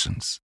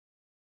connections.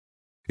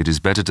 It is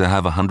better to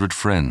have 100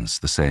 friends,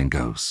 the saying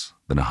goes,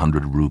 than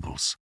 100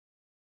 rubles.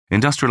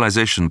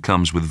 Industrialization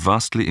comes with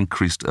vastly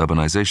increased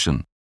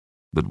urbanization,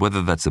 but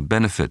whether that's a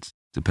benefit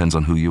depends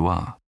on who you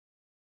are.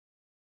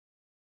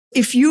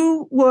 If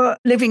you were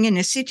living in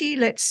a city,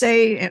 let's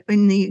say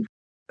in the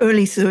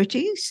early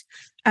 30s,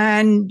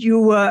 and you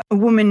were a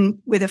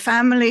woman with a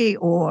family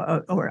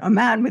or a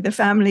man with a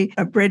family,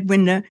 a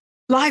breadwinner,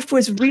 life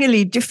was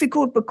really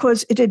difficult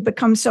because it had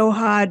become so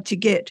hard to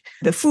get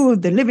the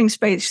food, the living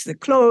space, the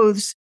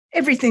clothes,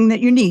 everything that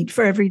you need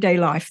for everyday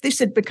life. This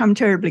had become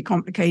terribly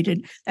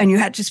complicated, and you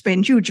had to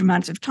spend huge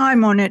amounts of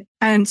time on it.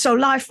 And so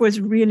life was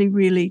really,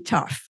 really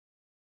tough.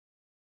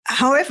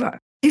 However,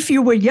 if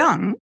you were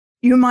young,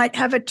 you might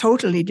have a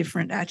totally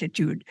different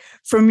attitude.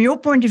 From your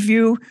point of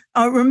view,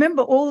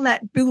 remember all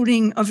that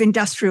building of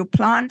industrial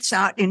plants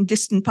out in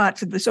distant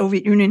parts of the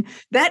Soviet Union,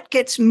 that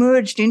gets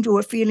merged into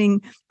a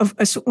feeling of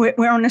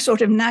we're on a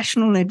sort of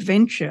national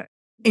adventure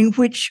in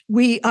which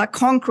we are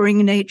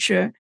conquering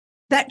nature.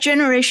 That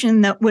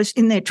generation that was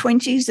in their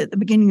 20s at the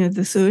beginning of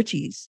the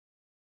 30s,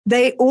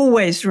 they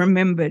always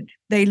remembered,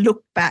 they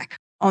looked back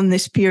on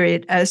this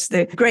period as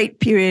the great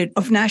period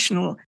of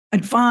national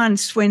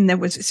advance when there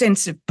was a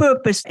sense of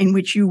purpose in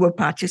which you were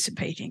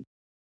participating.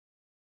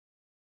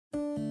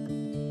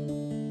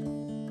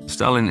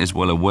 Stalin is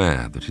well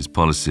aware that his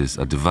policies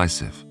are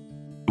divisive.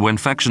 When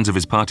factions of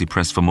his party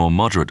press for more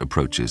moderate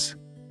approaches,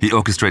 he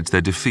orchestrates their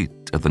defeat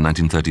at the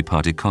 1930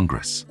 Party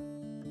Congress.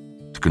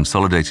 To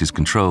consolidate his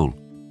control,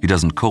 he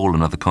doesn't call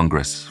another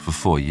Congress for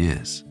 4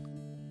 years.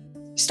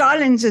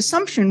 Stalin's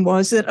assumption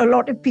was that a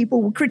lot of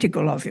people were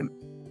critical of him.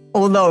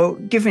 Although,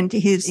 given to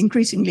his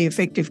increasingly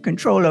effective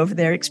control over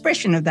their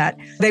expression of that,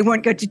 they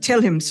weren't going to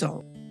tell him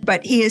so.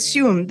 But he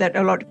assumed that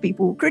a lot of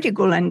people were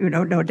critical, and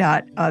no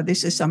doubt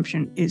this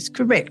assumption is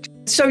correct.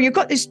 So you've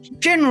got this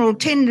general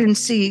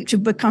tendency to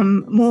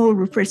become more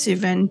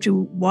repressive and to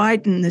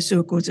widen the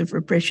circles of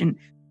repression.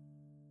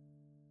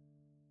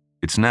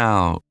 It's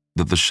now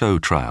that the show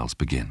trials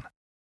begin.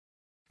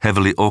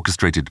 Heavily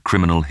orchestrated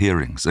criminal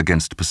hearings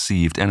against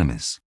perceived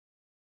enemies.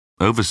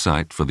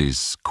 Oversight for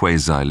these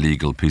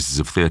quasi-legal pieces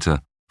of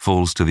theatre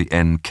falls to the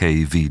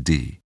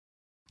NKVD,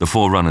 the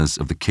forerunners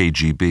of the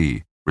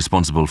KGB,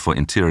 responsible for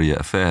interior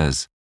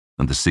affairs,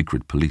 and the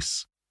secret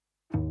police.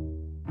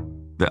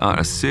 There are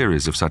a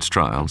series of such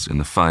trials in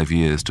the 5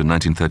 years to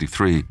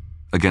 1933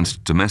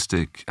 against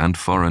domestic and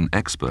foreign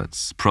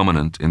experts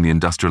prominent in the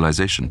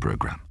industrialization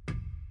program.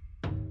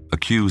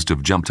 Accused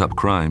of jumped-up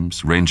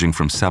crimes ranging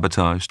from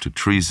sabotage to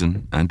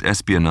treason and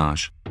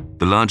espionage,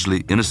 the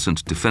largely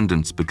innocent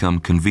defendants become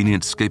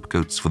convenient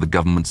scapegoats for the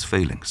government's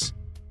failings.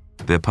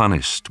 They're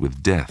punished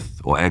with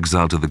death or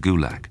exile to the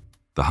Gulag,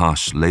 the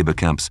harsh labor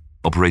camps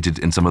operated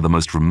in some of the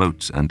most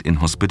remote and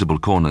inhospitable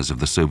corners of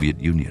the Soviet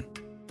Union.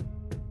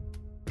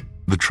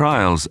 The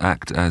trials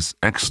act as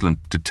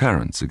excellent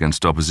deterrents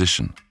against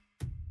opposition,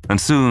 and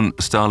soon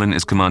Stalin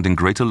is commanding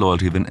greater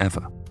loyalty than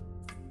ever.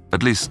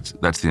 At least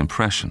that's the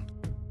impression.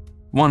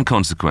 One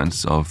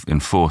consequence of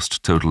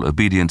enforced total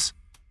obedience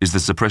is the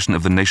suppression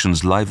of the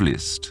nation's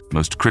liveliest,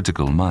 most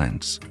critical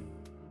minds.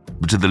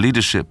 But to the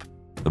leadership,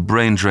 a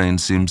brain drain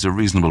seems a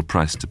reasonable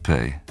price to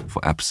pay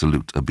for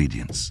absolute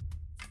obedience.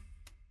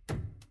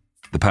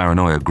 The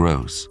paranoia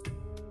grows.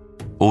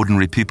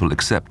 Ordinary people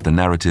accept the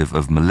narrative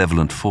of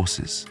malevolent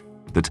forces,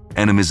 that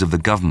enemies of the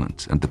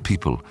government and the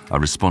people are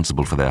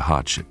responsible for their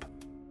hardship.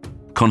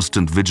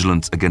 Constant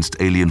vigilance against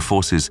alien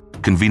forces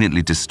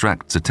conveniently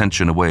distracts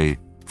attention away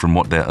from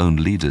what their own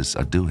leaders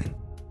are doing.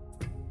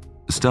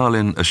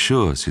 Stalin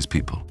assures his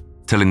people,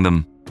 telling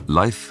them,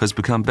 "Life has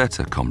become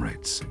better,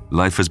 comrades.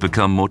 Life has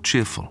become more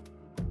cheerful."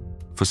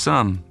 For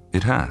some,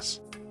 it has.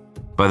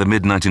 By the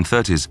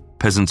mid-1930s,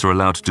 peasants are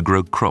allowed to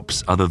grow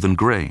crops other than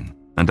grain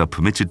and are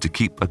permitted to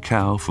keep a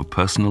cow for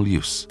personal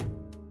use.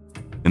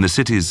 In the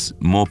cities,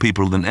 more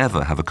people than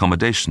ever have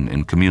accommodation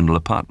in communal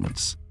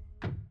apartments.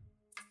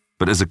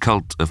 But as a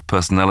cult of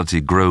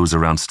personality grows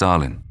around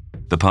Stalin,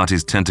 the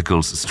party's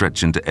tentacles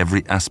stretch into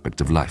every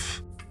aspect of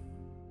life.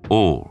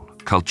 All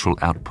cultural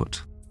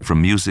output,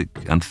 from music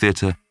and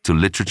theatre to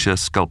literature,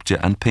 sculpture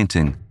and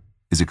painting,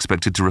 is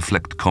expected to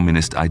reflect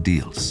communist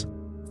ideals.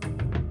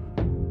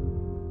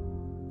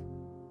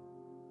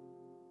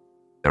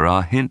 There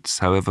are hints,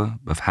 however,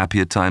 of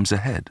happier times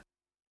ahead.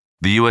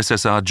 The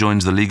USSR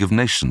joins the League of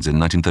Nations in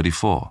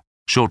 1934,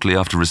 shortly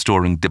after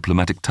restoring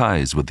diplomatic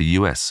ties with the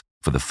US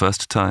for the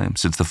first time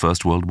since the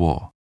First World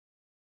War.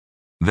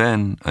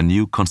 Then, a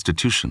new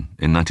constitution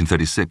in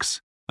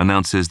 1936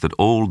 announces that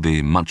all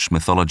the much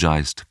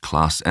mythologized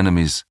class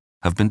enemies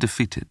have been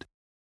defeated.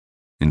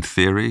 In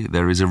theory,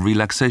 there is a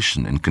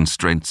relaxation in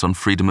constraints on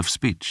freedom of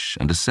speech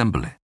and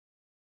assembly.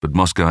 But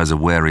Moscow has a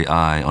wary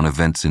eye on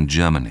events in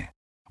Germany,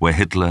 where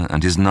Hitler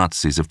and his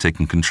Nazis have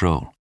taken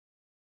control.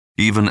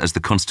 Even as the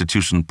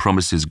constitution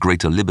promises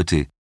greater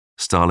liberty,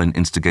 Stalin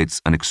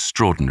instigates an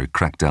extraordinary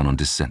crackdown on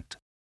dissent.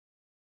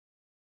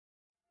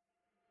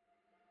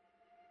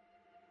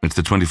 It's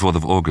the 24th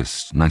of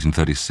August,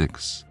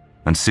 1936,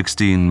 and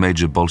 16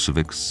 major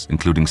Bolsheviks,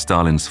 including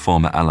Stalin's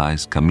former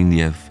allies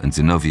Kamenev and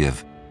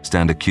Zinoviev,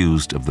 stand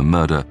accused of the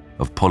murder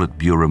of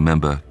Politburo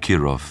member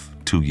Kirov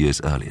 2 years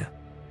earlier.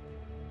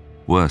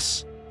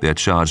 Worse, they are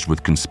charged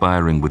with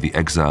conspiring with the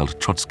exiled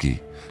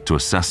Trotsky to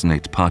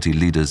assassinate party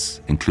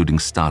leaders, including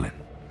Stalin.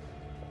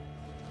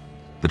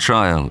 The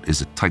trial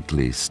is a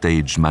tightly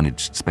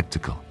stage-managed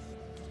spectacle.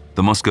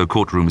 The Moscow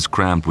courtroom is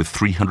crammed with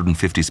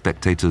 350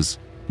 spectators,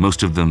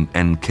 most of them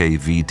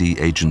NKVD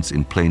agents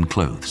in plain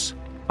clothes,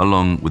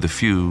 along with a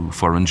few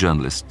foreign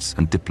journalists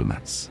and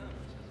diplomats.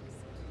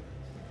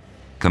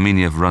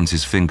 Kamenev runs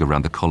his finger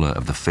around the collar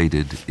of the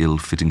faded,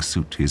 ill-fitting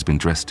suit he has been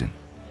dressed in,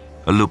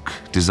 a look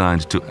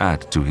designed to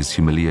add to his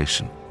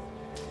humiliation.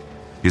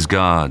 His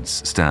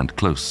guards stand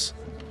close,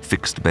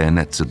 fixed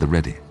bayonets at the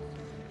ready.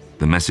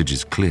 The message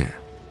is clear.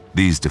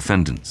 These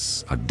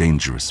defendants are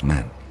dangerous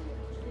men.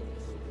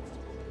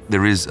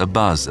 There is a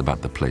buzz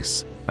about the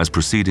place as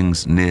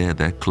proceedings near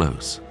their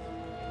close.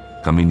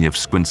 Kamenev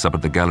squints up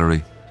at the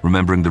gallery,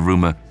 remembering the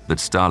rumor that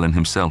Stalin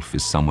himself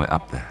is somewhere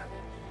up there.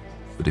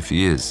 But if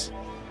he is,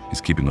 he's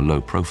keeping a low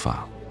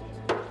profile.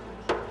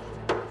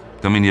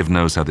 Kamenev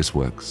knows how this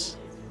works.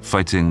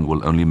 Fighting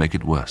will only make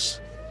it worse.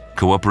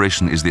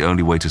 Cooperation is the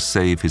only way to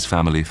save his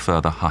family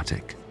further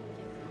heartache.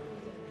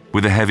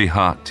 With a heavy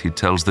heart, he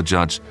tells the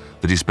judge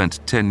that he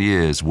spent 10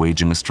 years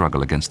waging a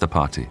struggle against the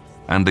party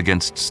and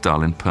against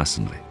Stalin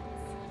personally.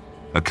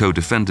 A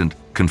co-defendant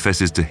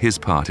confesses to his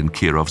part in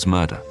Kirov's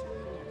murder,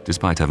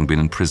 despite having been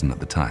in prison at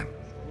the time.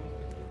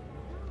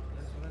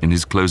 In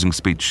his closing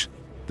speech,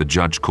 the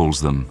judge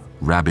calls them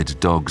rabid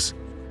dogs,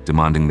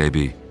 demanding they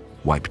be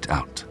wiped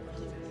out.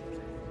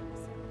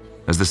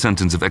 As the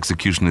sentence of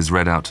execution is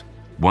read out,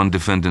 one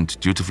defendant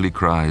dutifully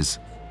cries,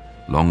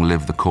 "Long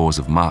live the cause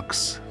of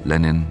Marx,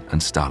 Lenin,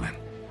 and Stalin."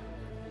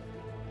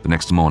 The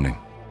next morning,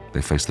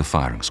 they face the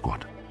firing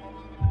squad.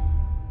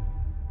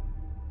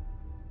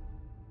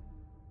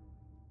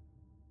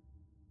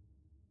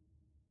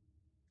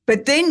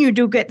 But then you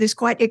do get this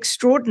quite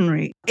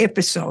extraordinary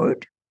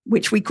episode,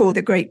 which we call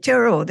the Great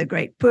Terror or the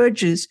Great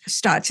Purges,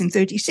 starts in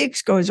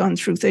 36, goes on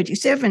through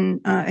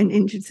 37 and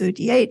into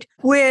 38,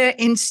 where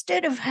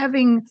instead of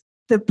having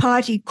the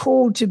party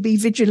called to be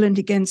vigilant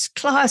against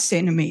class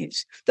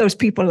enemies, those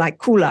people like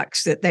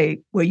kulaks that they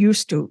were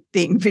used to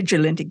being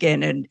vigilant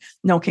again and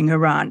knocking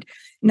around,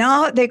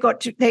 now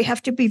they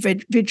have to be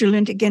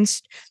vigilant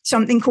against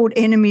something called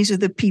enemies of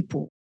the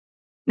people.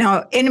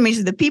 Now, enemies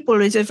of the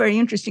people is a very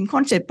interesting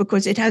concept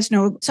because it has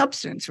no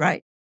substance,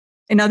 right?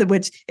 In other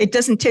words, it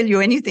doesn't tell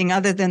you anything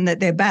other than that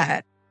they're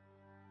bad.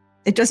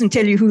 It doesn't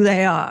tell you who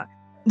they are.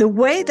 The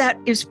way that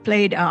is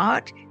played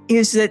out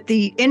is that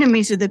the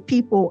enemies of the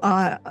people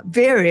are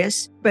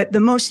various, but the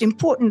most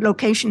important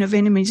location of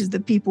enemies of the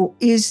people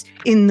is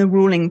in the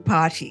ruling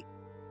party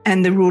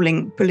and the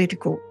ruling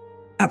political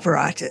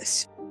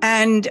apparatus.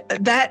 And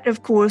that,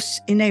 of course,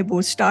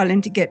 enables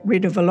Stalin to get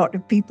rid of a lot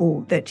of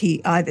people that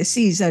he either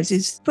sees as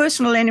his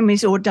personal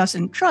enemies or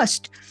doesn't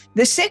trust.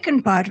 The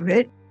second part of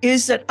it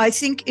is that I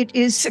think it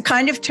is a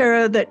kind of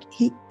terror that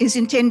is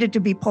intended to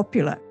be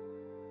popular.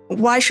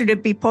 Why should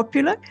it be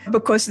popular?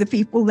 Because the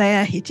people they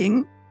are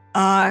hitting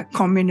are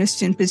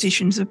communists in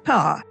positions of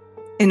power.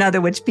 In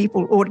other words,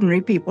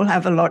 ordinary people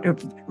have a lot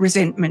of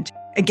resentment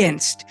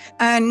against.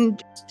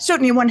 And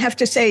certainly one have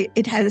to say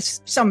it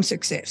has some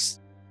success.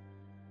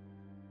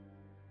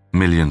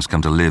 Millions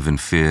come to live in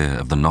fear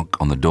of the knock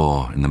on the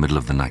door in the middle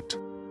of the night.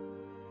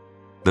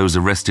 Those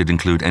arrested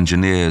include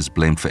engineers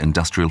blamed for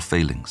industrial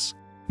failings,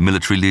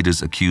 military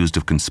leaders accused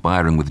of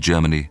conspiring with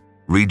Germany,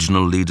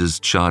 regional leaders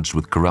charged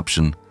with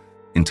corruption,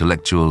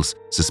 intellectuals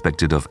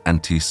suspected of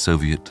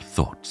anti-Soviet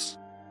thoughts.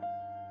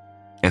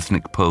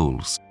 Ethnic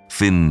Poles,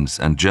 Finns,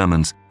 and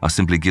Germans are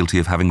simply guilty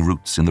of having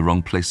roots in the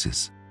wrong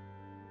places.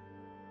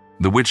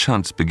 The witch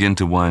hunts begin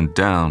to wind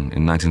down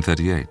in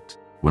 1938,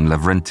 when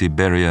Lavrenti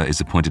Beria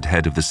is appointed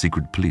head of the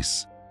secret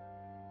police.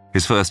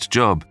 His first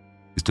job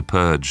is to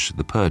purge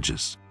the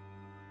purgers.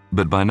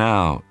 But by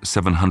now,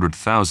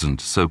 700,000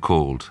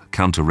 so-called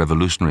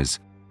counter-revolutionaries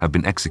have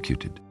been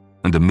executed,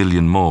 and 1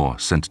 million more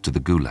sent to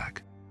the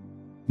Gulag.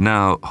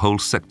 Now, whole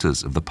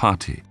sectors of the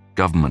party,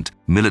 government,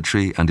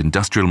 military, and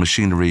industrial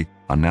machinery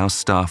are now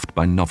staffed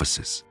by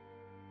novices.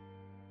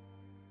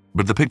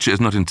 But the picture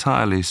is not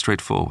entirely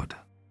straightforward.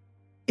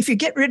 If you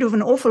get rid of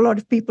an awful lot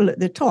of people at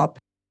the top,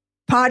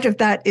 part of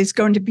that is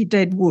going to be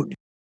dead wood.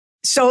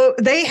 So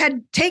they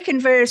had taken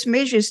various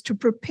measures to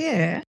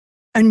prepare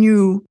a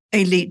new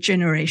elite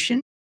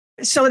generation.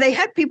 So they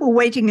had people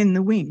waiting in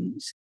the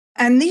wings.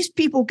 And these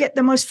people get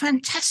the most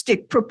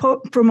fantastic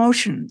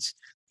promotions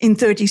in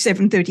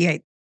 37,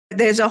 38.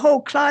 There's a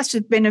whole class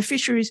of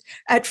beneficiaries.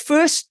 At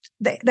first,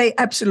 they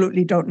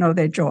absolutely don't know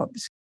their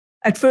jobs.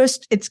 At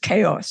first, it's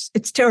chaos.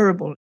 It's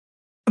terrible.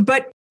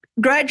 But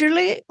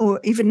gradually, or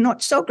even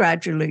not so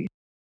gradually,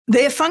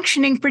 they're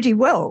functioning pretty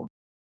well.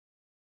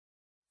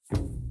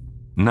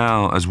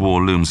 Now, as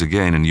war looms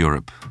again in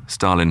Europe,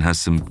 Stalin has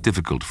some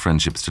difficult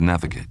friendships to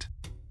navigate.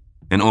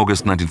 In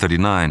August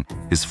 1939,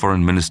 his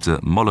foreign minister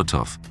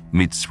Molotov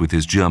meets with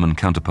his German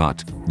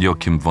counterpart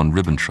Joachim von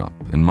Ribbentrop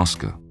in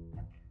Moscow.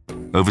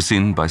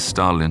 Overseen by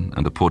Stalin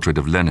and a portrait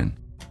of Lenin,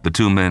 the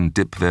two men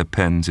dip their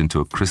pens into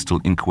a crystal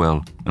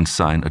inkwell and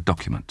sign a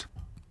document.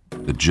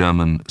 The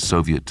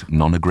German-Soviet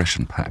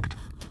Non-Aggression Pact,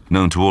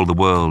 known to all the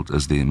world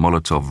as the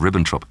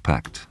Molotov-Ribbentrop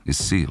Pact, is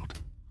sealed.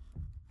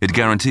 It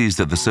guarantees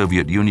that the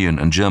Soviet Union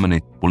and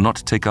Germany will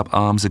not take up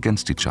arms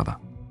against each other.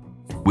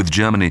 With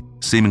Germany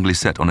seemingly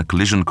set on a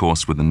collision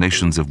course with the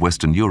nations of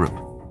Western Europe,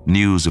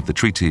 news of the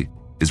treaty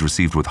is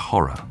received with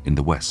horror in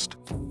the West.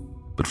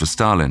 But for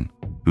Stalin,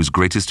 whose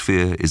greatest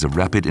fear is a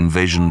rapid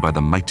invasion by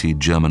the mighty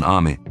German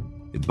army,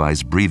 it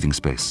buys breathing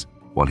space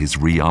while his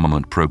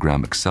rearmament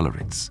program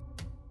accelerates.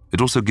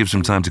 It also gives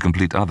him time to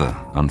complete other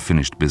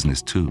unfinished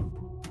business too.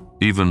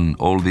 Even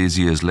all these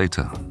years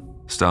later,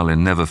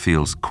 Stalin never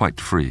feels quite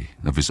free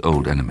of his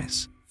old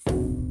enemies.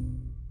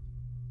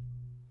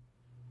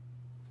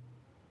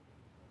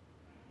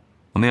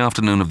 On the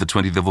afternoon of the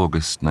 20th of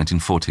August,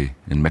 1940,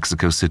 in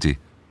Mexico City,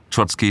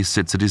 Trotsky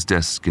sits at his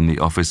desk in the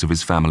office of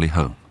his family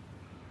home.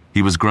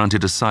 He was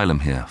granted asylum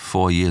here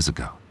 4 years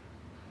ago,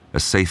 a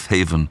safe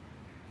haven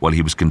while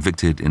he was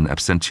convicted in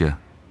absentia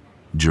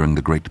during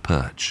the Great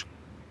Purge.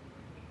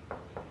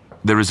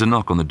 There is a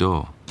knock on the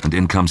door, and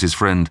in comes his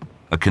friend,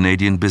 a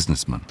Canadian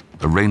businessman,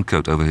 a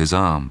raincoat over his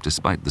arm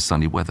despite the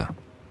sunny weather.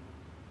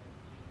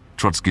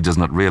 Trotsky does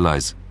not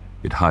realize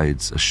it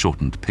hides a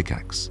shortened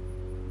pickaxe.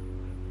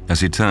 As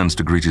he turns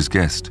to greet his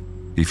guest,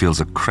 he feels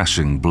a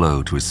crashing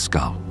blow to his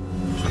skull.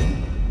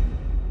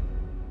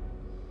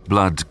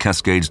 Blood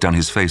cascades down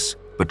his face,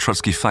 but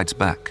Trotsky fights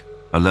back,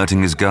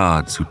 alerting his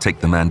guards who take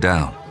the man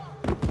down.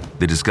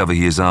 They discover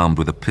he is armed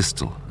with a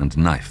pistol and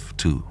knife,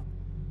 too.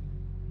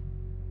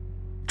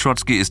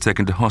 Trotsky is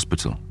taken to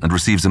hospital and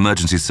receives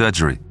emergency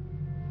surgery,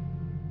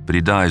 but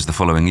he dies the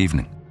following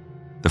evening.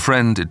 The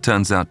friend, it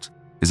turns out,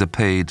 is a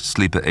paid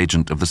sleeper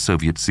agent of the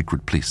Soviet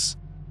secret police.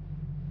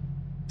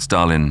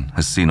 Stalin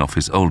has seen off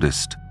his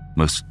oldest,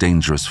 most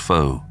dangerous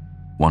foe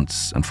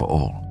once and for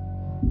all.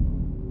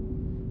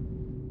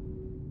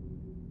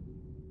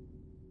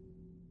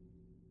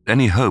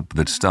 Any hope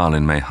that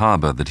Stalin may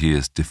harbor that he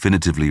has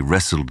definitively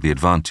wrestled the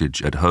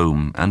advantage at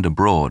home and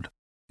abroad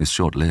is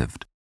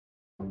short-lived.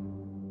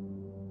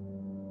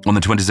 On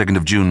the 22nd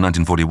of June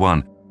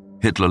 1941,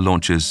 Hitler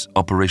launches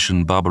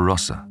Operation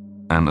Barbarossa,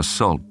 an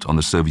assault on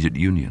the Soviet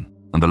Union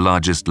and the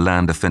largest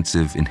land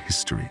offensive in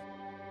history.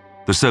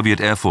 The Soviet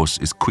Air Force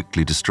is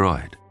quickly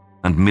destroyed,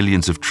 and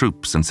millions of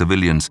troops and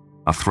civilians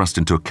are thrust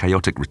into a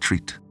chaotic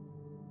retreat.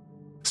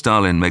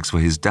 Stalin makes for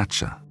his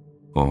dacha,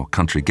 or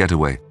country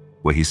getaway,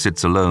 where he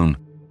sits alone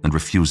and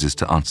refuses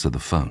to answer the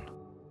phone.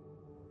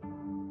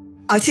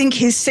 I think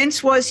his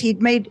sense was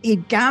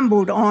he'd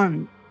gambled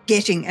on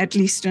getting at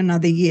least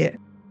another year,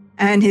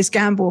 and his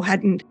gamble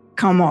hadn't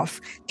come off.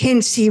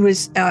 Hence, he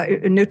was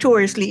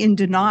notoriously in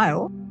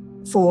denial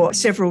for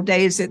several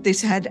days that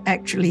this had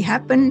actually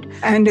happened.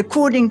 And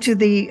according to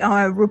the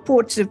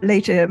reports of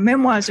later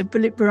memoirs of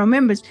Politburo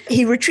members,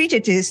 he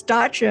retreated to his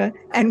dacha,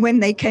 and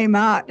when they came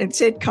out and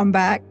said, "Come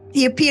back,"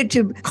 he appeared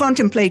to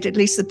contemplate at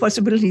least the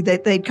possibility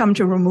that they'd come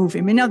to remove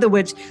him. In other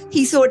words,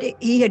 he thought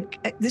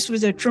this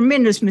was a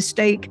tremendous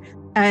mistake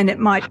and it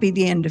might be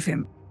the end of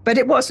him. But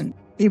it wasn't.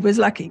 He was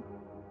lucky.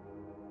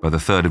 By the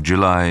 3rd of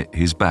July,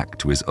 he's back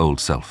to his old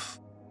self,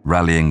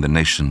 rallying the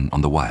nation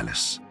on the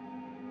wireless.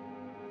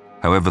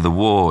 However, the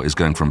war is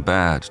going from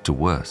bad to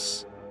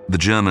worse. The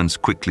Germans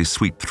quickly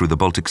sweep through the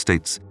Baltic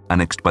states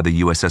annexed by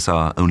the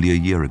USSR only a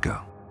year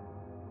ago.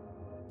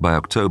 By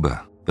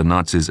October, the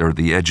Nazis are at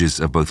the edges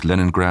of both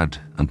Leningrad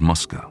and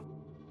Moscow.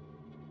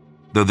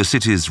 Though the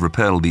cities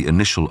repel the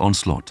initial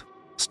onslaught,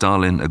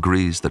 Stalin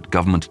agrees that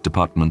government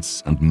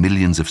departments and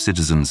millions of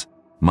citizens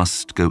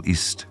must go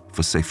east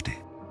for safety.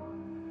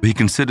 He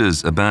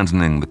considers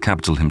abandoning the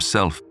capital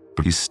himself,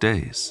 but he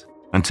stays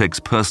and takes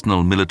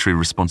personal military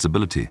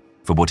responsibility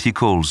for what he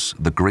calls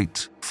the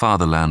Great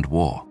Fatherland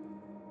War,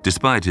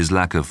 despite his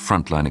lack of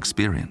frontline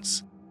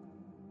experience.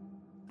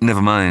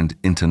 Never mind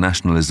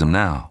internationalism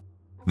now.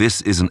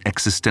 This is an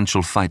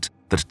existential fight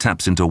that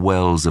taps into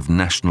wells of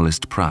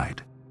nationalist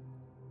pride.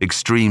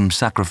 Extreme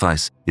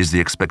sacrifice is the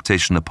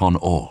expectation upon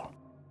all.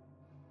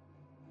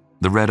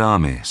 The Red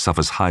Army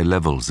suffers high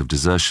levels of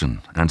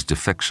desertion and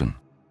defection,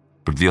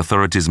 but the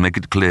authorities make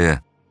it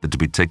clear that to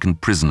be taken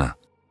prisoner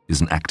is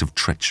an act of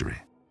treachery.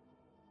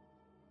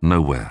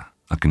 Nowhere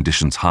are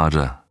conditions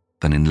harder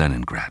than in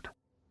Leningrad.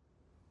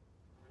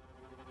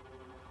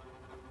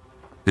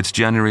 It's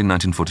January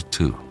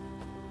 1942,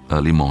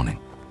 early morning.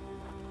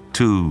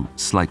 Two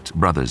slight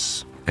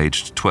brothers,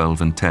 aged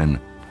 12 and 10,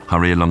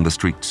 hurry along the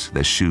street,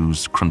 their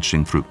shoes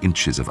crunching through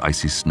inches of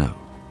icy snow.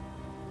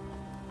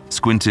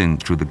 Squinting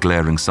through the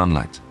glaring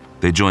sunlight,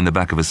 they join the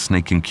back of a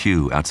snaking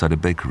queue outside a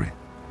bakery,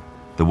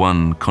 the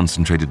one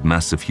concentrated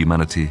mass of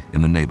humanity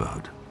in the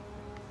neighborhood.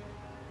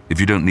 If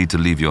you don't need to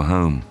leave your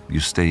home, you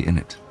stay in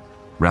it,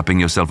 wrapping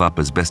yourself up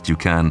as best you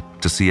can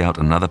to see out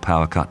another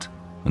power cut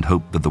and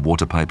hope that the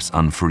water pipes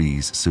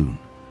unfreeze soon.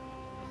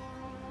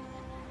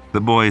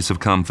 The boys have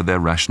come for their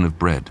ration of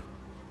bread,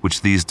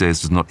 which these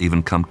days does not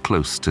even come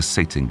close to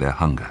sating their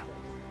hunger.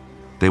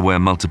 They wear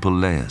multiple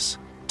layers,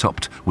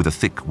 topped with a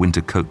thick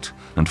winter coat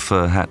and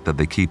fur hat that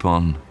they keep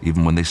on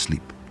even when they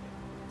sleep.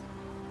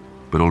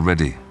 But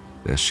already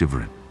they're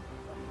shivering.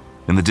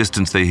 In the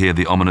distance they hear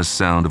the ominous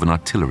sound of an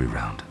artillery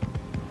round.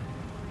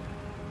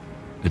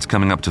 It's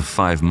coming up to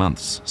 5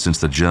 months since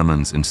the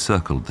Germans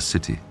encircled the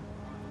city.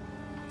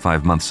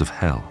 5 months of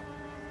hell.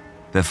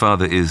 Their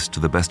father is, to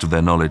the best of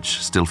their knowledge,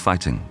 still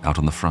fighting out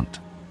on the front.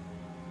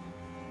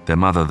 Their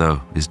mother,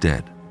 though, is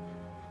dead,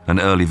 an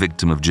early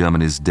victim of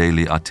Germany's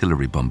daily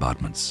artillery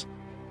bombardments.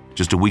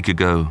 Just a week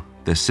ago,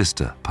 their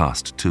sister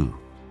passed too,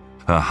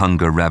 her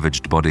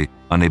hunger-ravaged body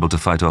unable to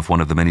fight off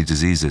one of the many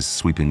diseases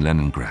sweeping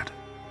Leningrad.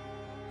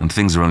 And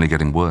things are only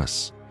getting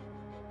worse.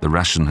 The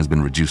ration has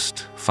been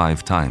reduced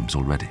 5 times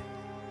already.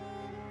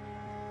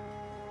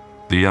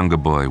 The younger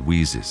boy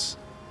wheezes,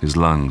 his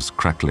lungs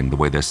crackling the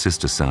way their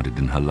sister sounded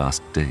in her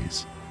last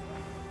days.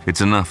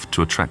 It's enough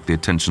to attract the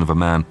attention of a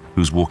man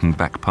who's walking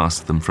back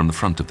past them from the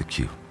front of the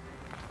queue.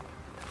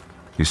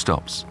 He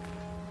stops,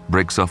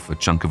 breaks off a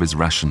chunk of his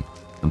ration,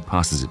 and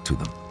passes it to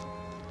them.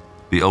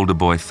 The older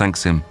boy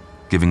thanks him,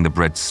 giving the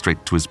bread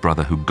straight to his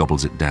brother, who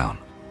gobbles it down.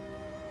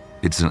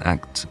 It's an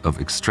act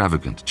of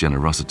extravagant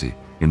generosity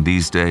in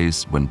these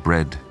days when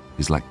bread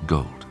is like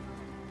gold.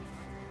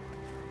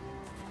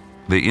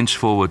 They inch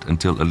forward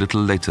until a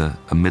little later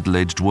a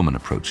middle-aged woman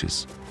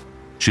approaches.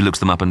 She looks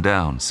them up and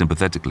down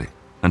sympathetically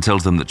and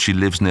tells them that she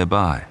lives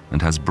nearby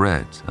and has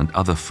bread and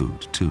other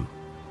food too.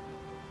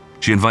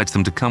 She invites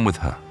them to come with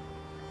her.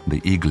 They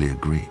eagerly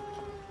agree.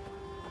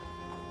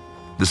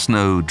 The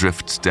snow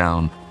drifts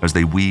down as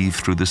they weave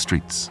through the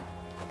streets.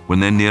 When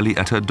they're nearly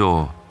at her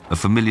door, a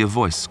familiar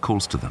voice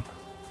calls to them,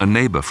 a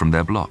neighbor from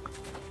their block.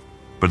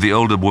 But the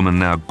older woman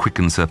now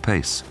quickens her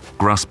pace,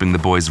 grasping the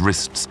boys'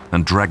 wrists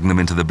and dragging them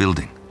into the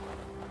building.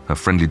 Her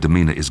friendly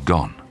demeanor is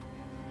gone.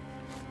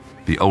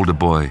 The older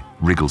boy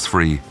wriggles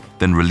free,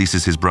 then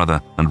releases his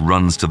brother and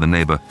runs to the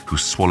neighbor, who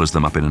swallows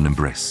them up in an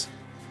embrace.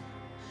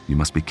 You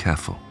must be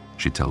careful,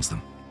 she tells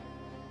them.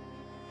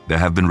 There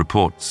have been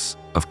reports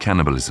of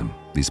cannibalism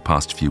these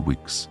past few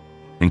weeks,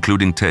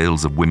 including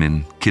tales of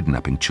women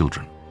kidnapping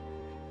children.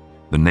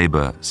 The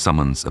neighbor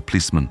summons a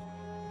policeman,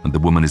 and the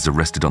woman is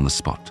arrested on the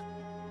spot.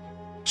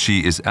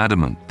 She is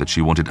adamant that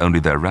she wanted only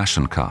their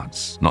ration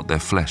cards, not their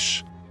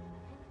flesh.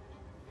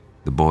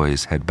 The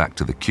boys head back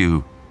to the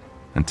queue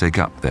and take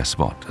up their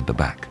spot at the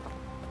back.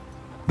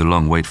 The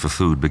long wait for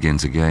food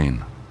begins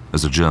again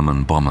as a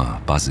German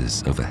bomber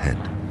buzzes overhead.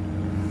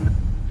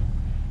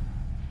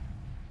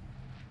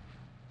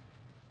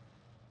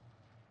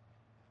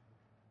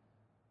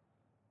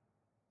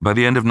 By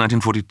the end of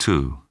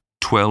 1942,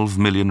 12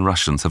 million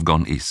Russians have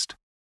gone east.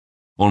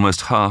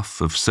 Almost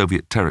half of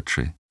Soviet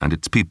territory and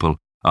its people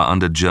are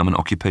under German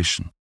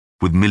occupation,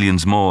 with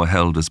millions more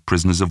held as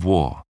prisoners of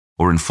war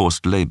or in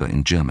forced labor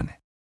in Germany.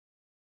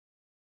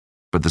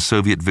 But the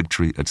Soviet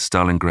victory at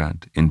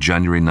Stalingrad in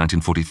January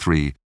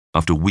 1943,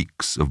 after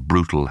weeks of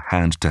brutal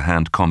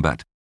hand-to-hand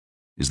combat,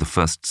 is the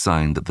first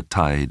sign that the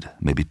tide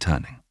may be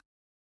turning.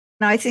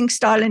 I think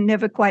Stalin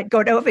never quite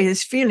got over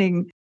his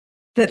feeling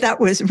that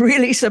was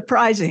really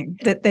surprising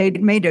that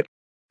they'd made it.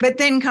 But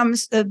then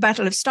comes the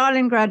Battle of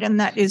Stalingrad, and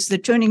that is the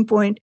turning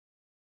point.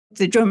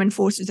 The German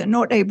forces are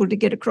not able to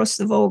get across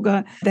the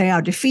Volga. They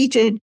are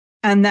defeated.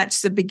 And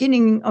that's the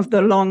beginning of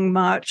the long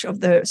march of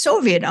the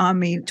Soviet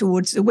army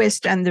towards the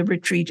west and the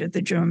retreat of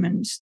the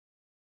Germans.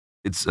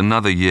 It's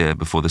another year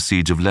before the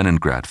siege of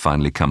Leningrad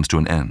finally comes to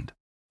an end,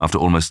 after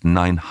almost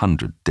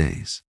 900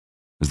 days.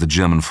 As the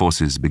German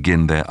forces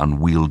begin their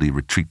unwieldy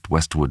retreat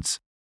westwards,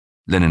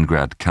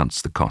 Leningrad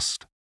counts the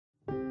cost.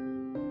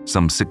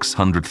 Some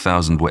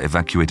 600,000 were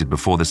evacuated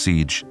before the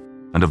siege,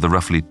 and of the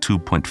roughly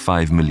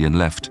 2.5 million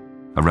left,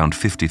 around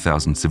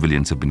 50,000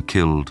 civilians have been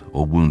killed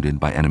or wounded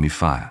by enemy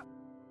fire.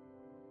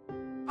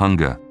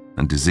 Hunger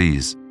and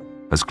disease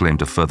has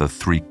claimed a further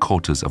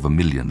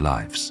 750,000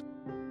 lives.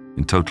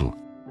 In total,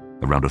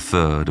 around a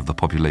third of the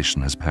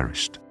population has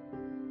perished.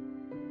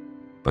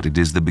 But it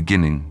is the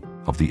beginning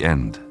of the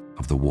end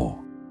of the war.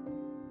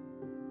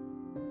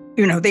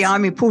 The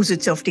army pulls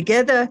itself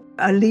together,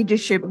 a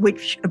leadership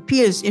which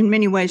appears in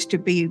many ways to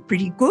be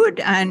pretty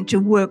good and to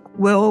work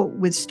well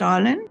with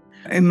Stalin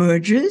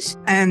emerges,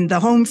 and the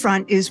home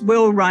front is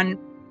well run.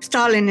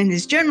 Stalin and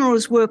his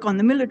generals work on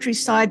the military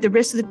side, the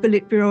rest of the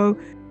Politburo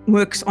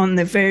works on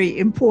the very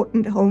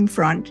important home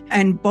front,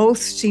 and both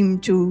seem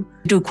to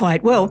do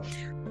quite well.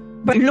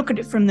 But you look at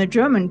it from the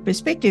German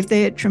perspective,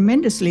 they're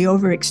tremendously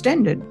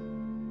overextended.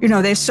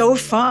 They're so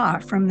far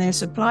from their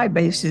supply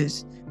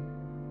bases.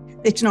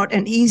 It's not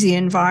an easy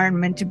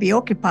environment to be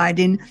occupied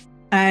in,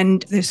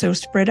 and they're so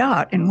spread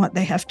out in what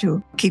they have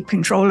to keep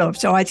control of.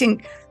 So I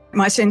think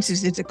my sense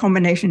is it's a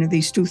combination of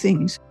these two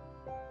things.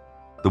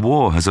 The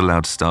war has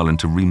allowed Stalin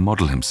to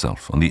remodel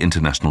himself on the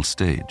international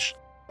stage.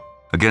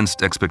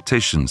 Against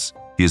expectations,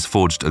 he has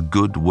forged a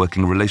good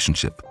working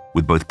relationship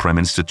with both Prime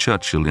Minister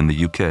Churchill in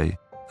the UK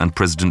and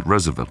President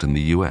Roosevelt in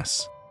the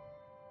US.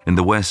 In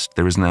the West,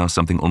 there is now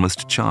something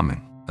almost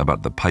charming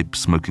about the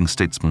pipe-smoking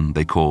statesman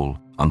they call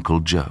Uncle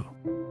Joe.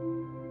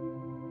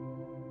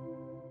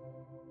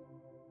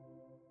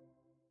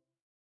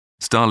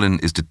 Stalin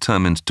is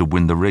determined to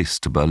win the race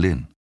to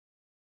Berlin.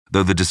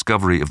 Though the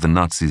discovery of the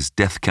Nazis'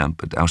 death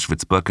camp at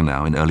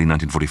Auschwitz-Birkenau in early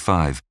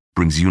 1945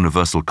 brings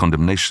universal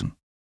condemnation,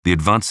 the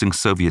advancing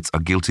Soviets are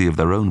guilty of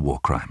their own war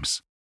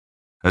crimes.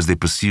 As they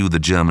pursue the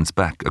Germans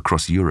back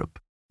across Europe,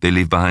 they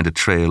leave behind a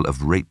trail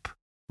of rape,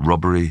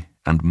 robbery,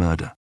 and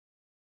murder.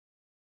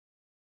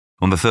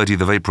 On the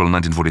 30th of April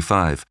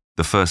 1945,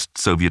 the first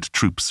Soviet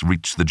troops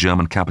reach the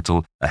German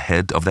capital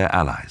ahead of their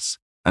allies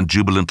and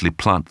jubilantly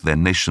plant their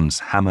nation's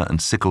hammer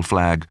and sickle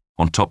flag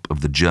on top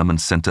of the German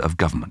center of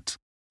government,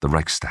 the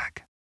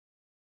Reichstag.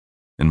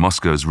 In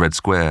Moscow's Red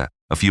Square,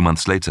 a few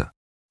months later,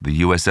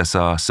 the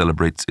USSR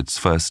celebrates its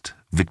first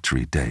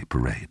Victory Day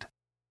parade.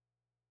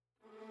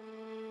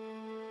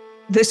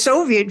 The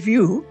Soviet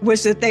view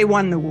was that they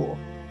won the war.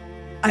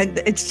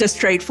 It's just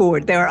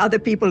straightforward. There are other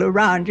people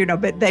around,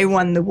 but they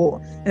won the war.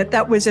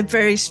 That was a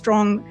very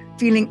strong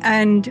feeling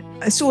and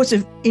a source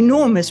of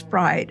enormous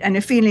pride, and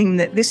a feeling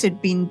that this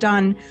had been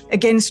done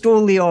against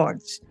all the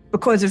odds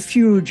because of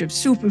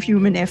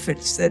superhuman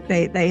efforts that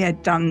they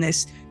had done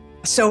this.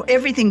 So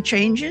everything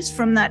changes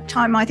from that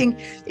time. I think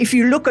if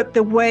you look at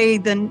the way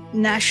the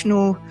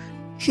national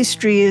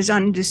history is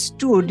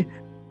understood,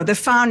 the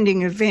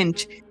founding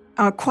event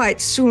quite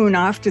soon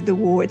after the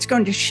war, it's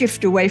going to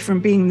shift away from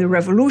being the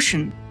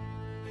revolution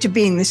to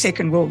being the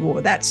Second World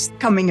War. That's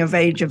coming of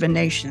age of a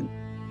nation.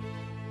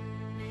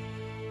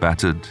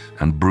 Battered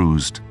and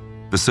bruised,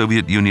 the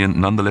Soviet Union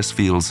nonetheless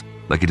feels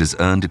like it has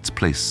earned its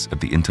place at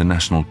the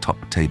international top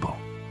table.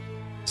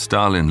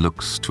 Stalin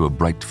looks to a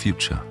bright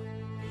future.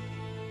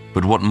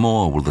 But what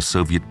more will the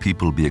Soviet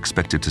people be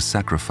expected to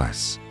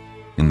sacrifice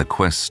in the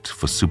quest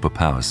for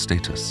superpower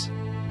status?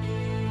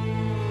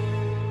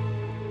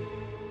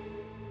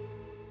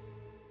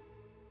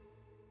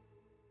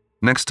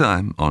 Next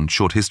time on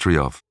Short History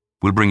Of,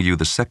 we'll bring you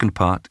the second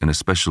part in a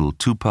special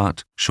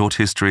two-part short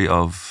history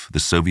of the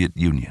Soviet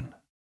Union.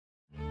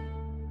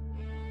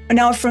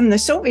 Now, from the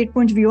Soviet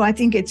point of view, I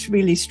think it's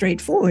really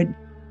straightforward.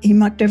 He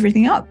mucked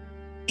everything up.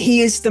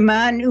 He is the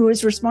man who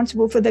is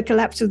responsible for the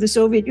collapse of the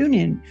Soviet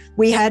Union.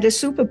 We had a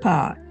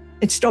superpower.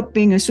 It stopped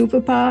being a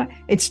superpower.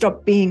 It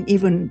stopped being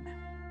even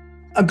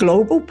a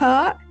global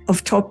power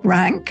of top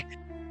rank.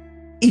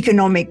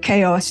 Economic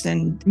chaos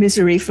and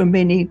misery for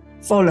many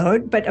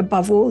followed, but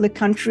above all, the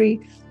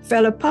country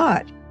fell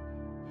apart.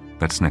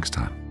 That's next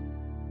time.